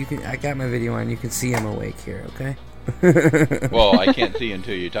 to. Dude, you can. I got my video on. You can see I'm awake here. Okay. Well, I can't see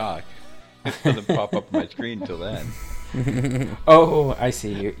until you talk. It doesn't pop up on my screen until then. Oh, I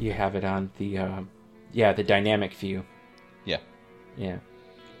see. You have it on the the dynamic view. Yeah. Yeah.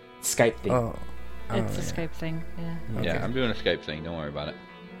 Skype thing. Oh. It's a yeah. Skype thing, yeah. Okay. Yeah, I'm doing a Skype thing. Don't worry about it.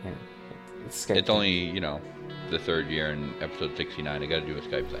 Yeah. It's Skype. It's only, the third year in episode 69. I gotta do a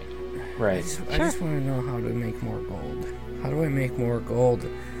Skype thing. right. I just want to know how to make more gold. How do I make more gold?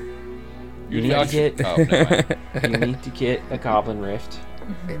 You need to get Oh, never mind. you need to get a Goblin Rift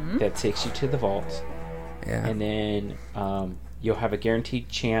Mhm. that takes you to the vault, Yeah. and then you'll have a guaranteed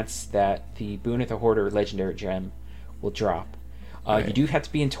chance that the Boon of the Hoarder legendary gem will drop. You Right. do have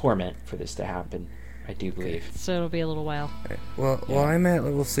to be in Torment for this to happen, I do believe. So it'll be a little while. Well, Yeah. I'm at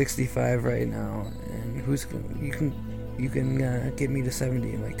level 65 right now, and you can get me to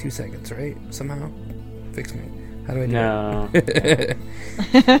 70 in like 2 seconds, right? Somehow, fix me. How do I do No, it?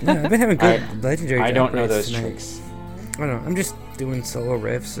 No, I've been having good legendary. I don't know upgrades those tonight. tricks. I don't know. I'm just doing solo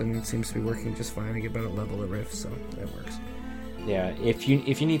riffs, and it seems to be working just fine. I get about a level of riffs, so that works. Yeah, if you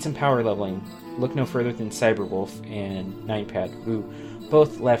need some power leveling, look no further than Cyberwolf and Ninepad, who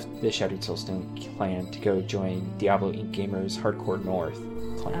both left the Shattered Soulstone clan to go join Diablo Inc. Gamers Hardcore North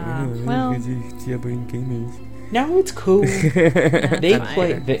clan. Well, No, it's cool. They fine.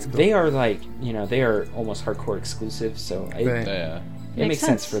 play. They are like they are almost hardcore exclusive, so Right. Yeah. it makes Makes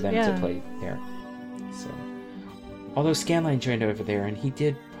sense sense, for them yeah. to play there. So, although Scanline joined over there and he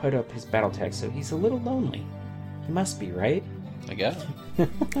did put up his battle tag, so he's a little lonely. He must be, right? I guess.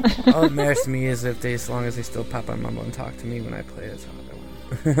 All that matters to me is as long as they still pop on Mumble and talk to me when I play. That's all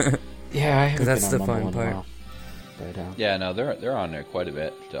I want. Yeah, I haven't that's been the on fun Mumble in a part. while. But Yeah, no, they're on there quite a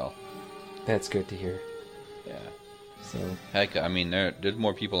bit still. that's good to hear. Yeah. So Heck, I mean, there's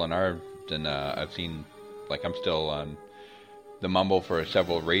more people on our than I've seen. Like, I'm still on the Mumble for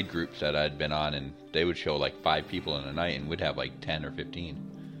several raid groups that I'd been on, and they would show like 5 people in a night, and we'd have like 10 or 15.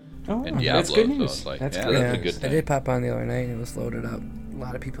 oh, And that's Diablo, good so news. it's like, that's yeah, great. that's a good I thing. did pop on the other night, and it was loaded up. A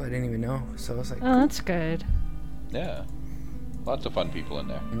lot of people I didn't even know, so I was like, oh, that's good. Yeah. Lots of fun people in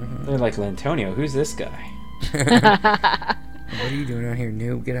there. They're like, Lantonio, who's this guy? "What are you doing out here,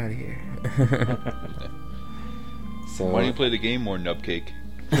 noob? Get out of here!" So Why don't you play the game more, Nubcake?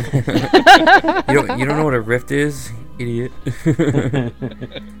 You don't know what a rift is, idiot.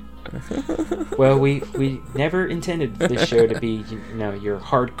 well, we never intended this show to be your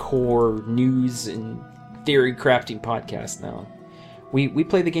hardcore news and theory crafting podcast. No, we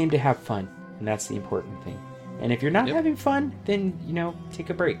play the game to have fun, and that's the important thing. And if you're not Yep. having fun, then take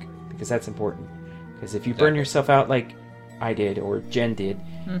a break, because that's important. Because if you burn yourself out like I did or Jen did,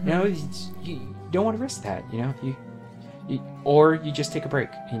 you don't want to risk that. Or you just take a break,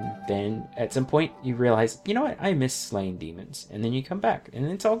 and then at some point you realize, you know what, I miss slaying demons, and then you come back, and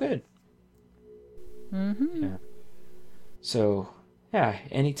it's all good. Mm-hmm. Yeah. So, yeah,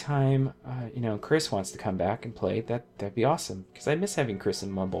 anytime Chris wants to come back and play, that'd be awesome, because I miss having Chris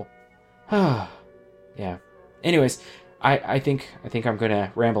and Mumble. Yeah. Anyways, I think I'm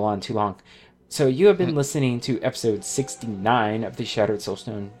gonna ramble on too long. So you have been listening to episode 69 of the Shattered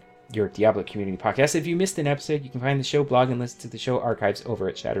Soulstone, your Diablo community podcast. If you missed an episode, you can find the show blog and listen to the show archives over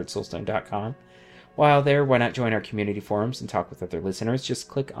at shatteredsoulstone.com. While there, why not join our community forums and talk with other listeners? Just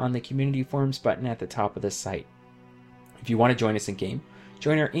click on the community forums button at the top of the site. If you want to join us in-game,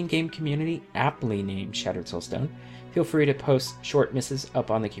 join our in-game community, aptly named Shattered Soulstone. Feel free to post short misses up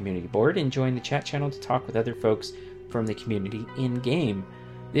on the community board and join the chat channel to talk with other folks from the community in-game.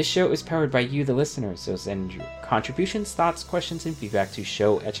 This show is powered by you, the listeners, so send your contributions, thoughts, questions, and feedback to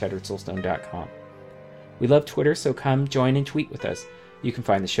show@shatteredsoulstone.com. We love Twitter, so come join and tweet with us. You can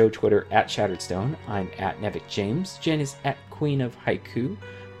find the show Twitter at Shatteredstone. I'm at Nevik James. Jen is at Queen of Haiku.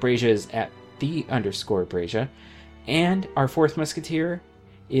 Brazia is at _Brazia. And our fourth musketeer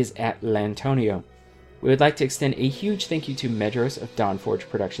is at Lantonio. We would like to extend a huge thank you to Medros of Dawnforge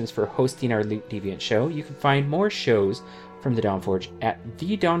Productions for hosting our Loot Deviant show. You can find more shows from the Dawnforge at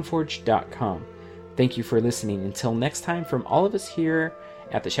thedawnforge.com. Thank you for listening. Until next time, from all of us here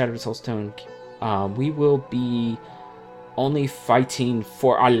at the Shattered Soulstone we will be only fighting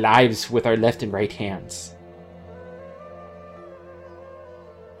for our lives with our left and right hands.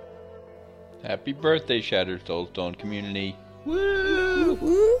 Happy birthday, Shattered Soulstone community. Woo!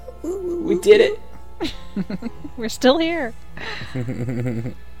 We did it! We're still here.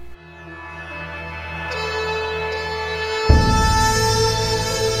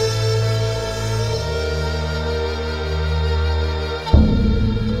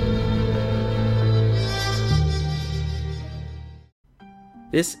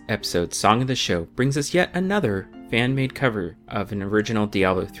 This episode's Song of the Show brings us yet another fan-made cover of an original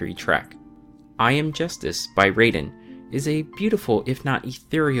Diablo 3 track. I Am Justice by Raiden is a beautiful, if not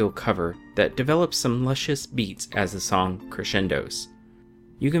ethereal, cover that develops some luscious beats as the song crescendos.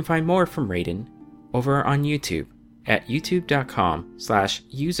 You can find more from Raiden over on YouTube at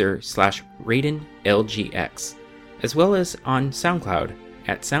youtube.com/user/RaidenLGX, as well as on SoundCloud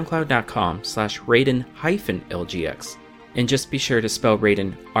at soundcloud.com/Raiden-LGX. And just be sure to spell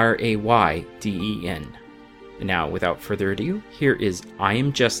Raiden Rayden. And now, without further ado, here is I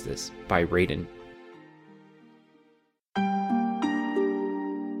Am Justice by Raiden.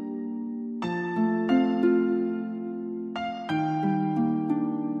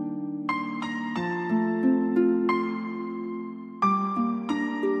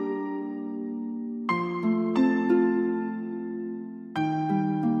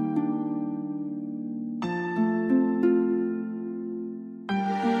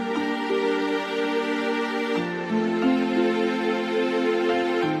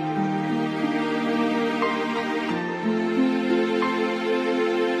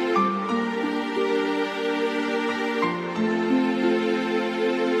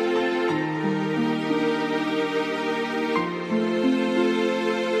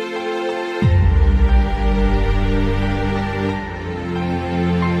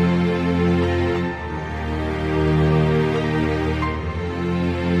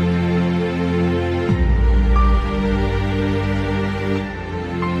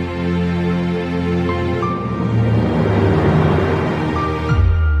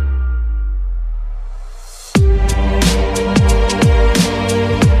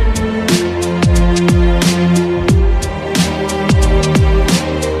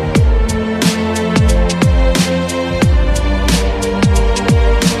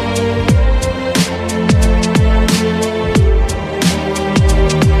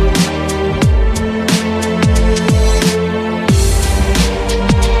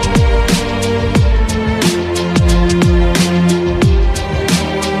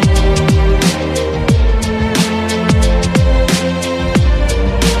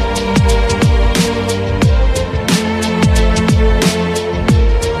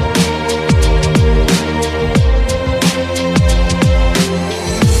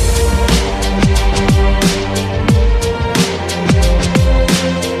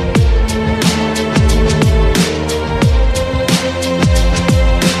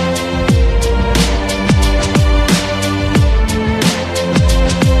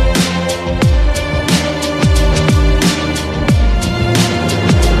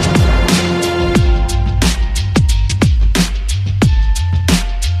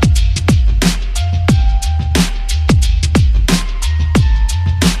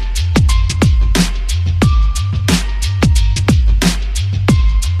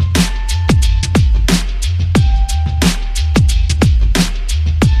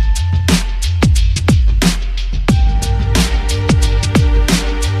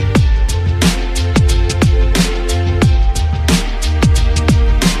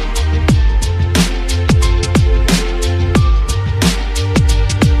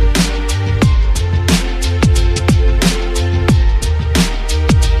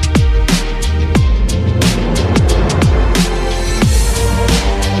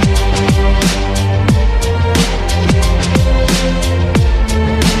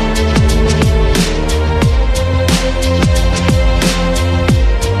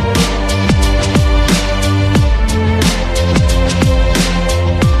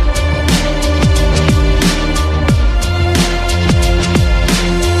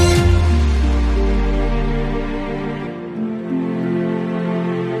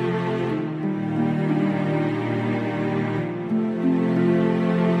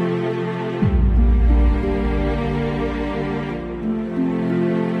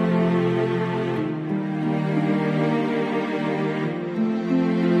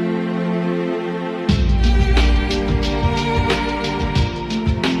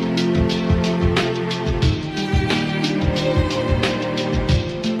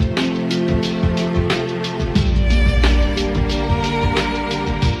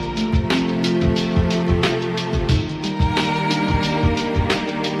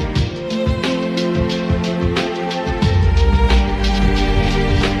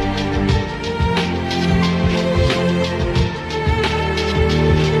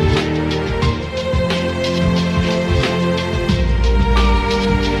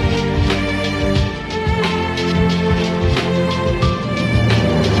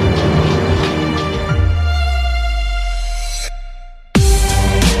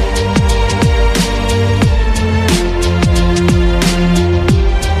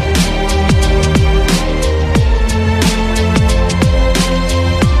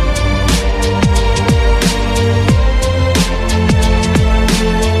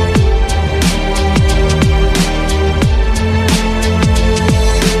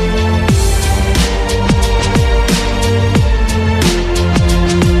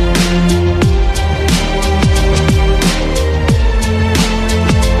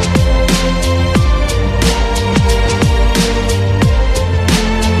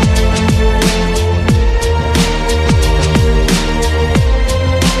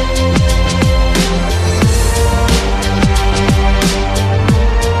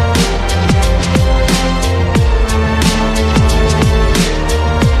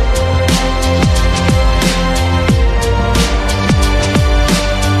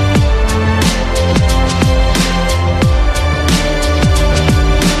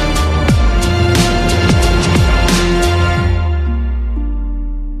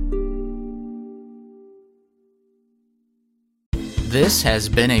 This has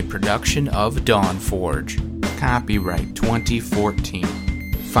been a production of Dawnforge. Copyright 2014.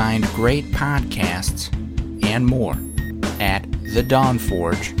 Find great podcasts and more at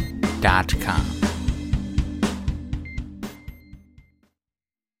thedawnforge.com.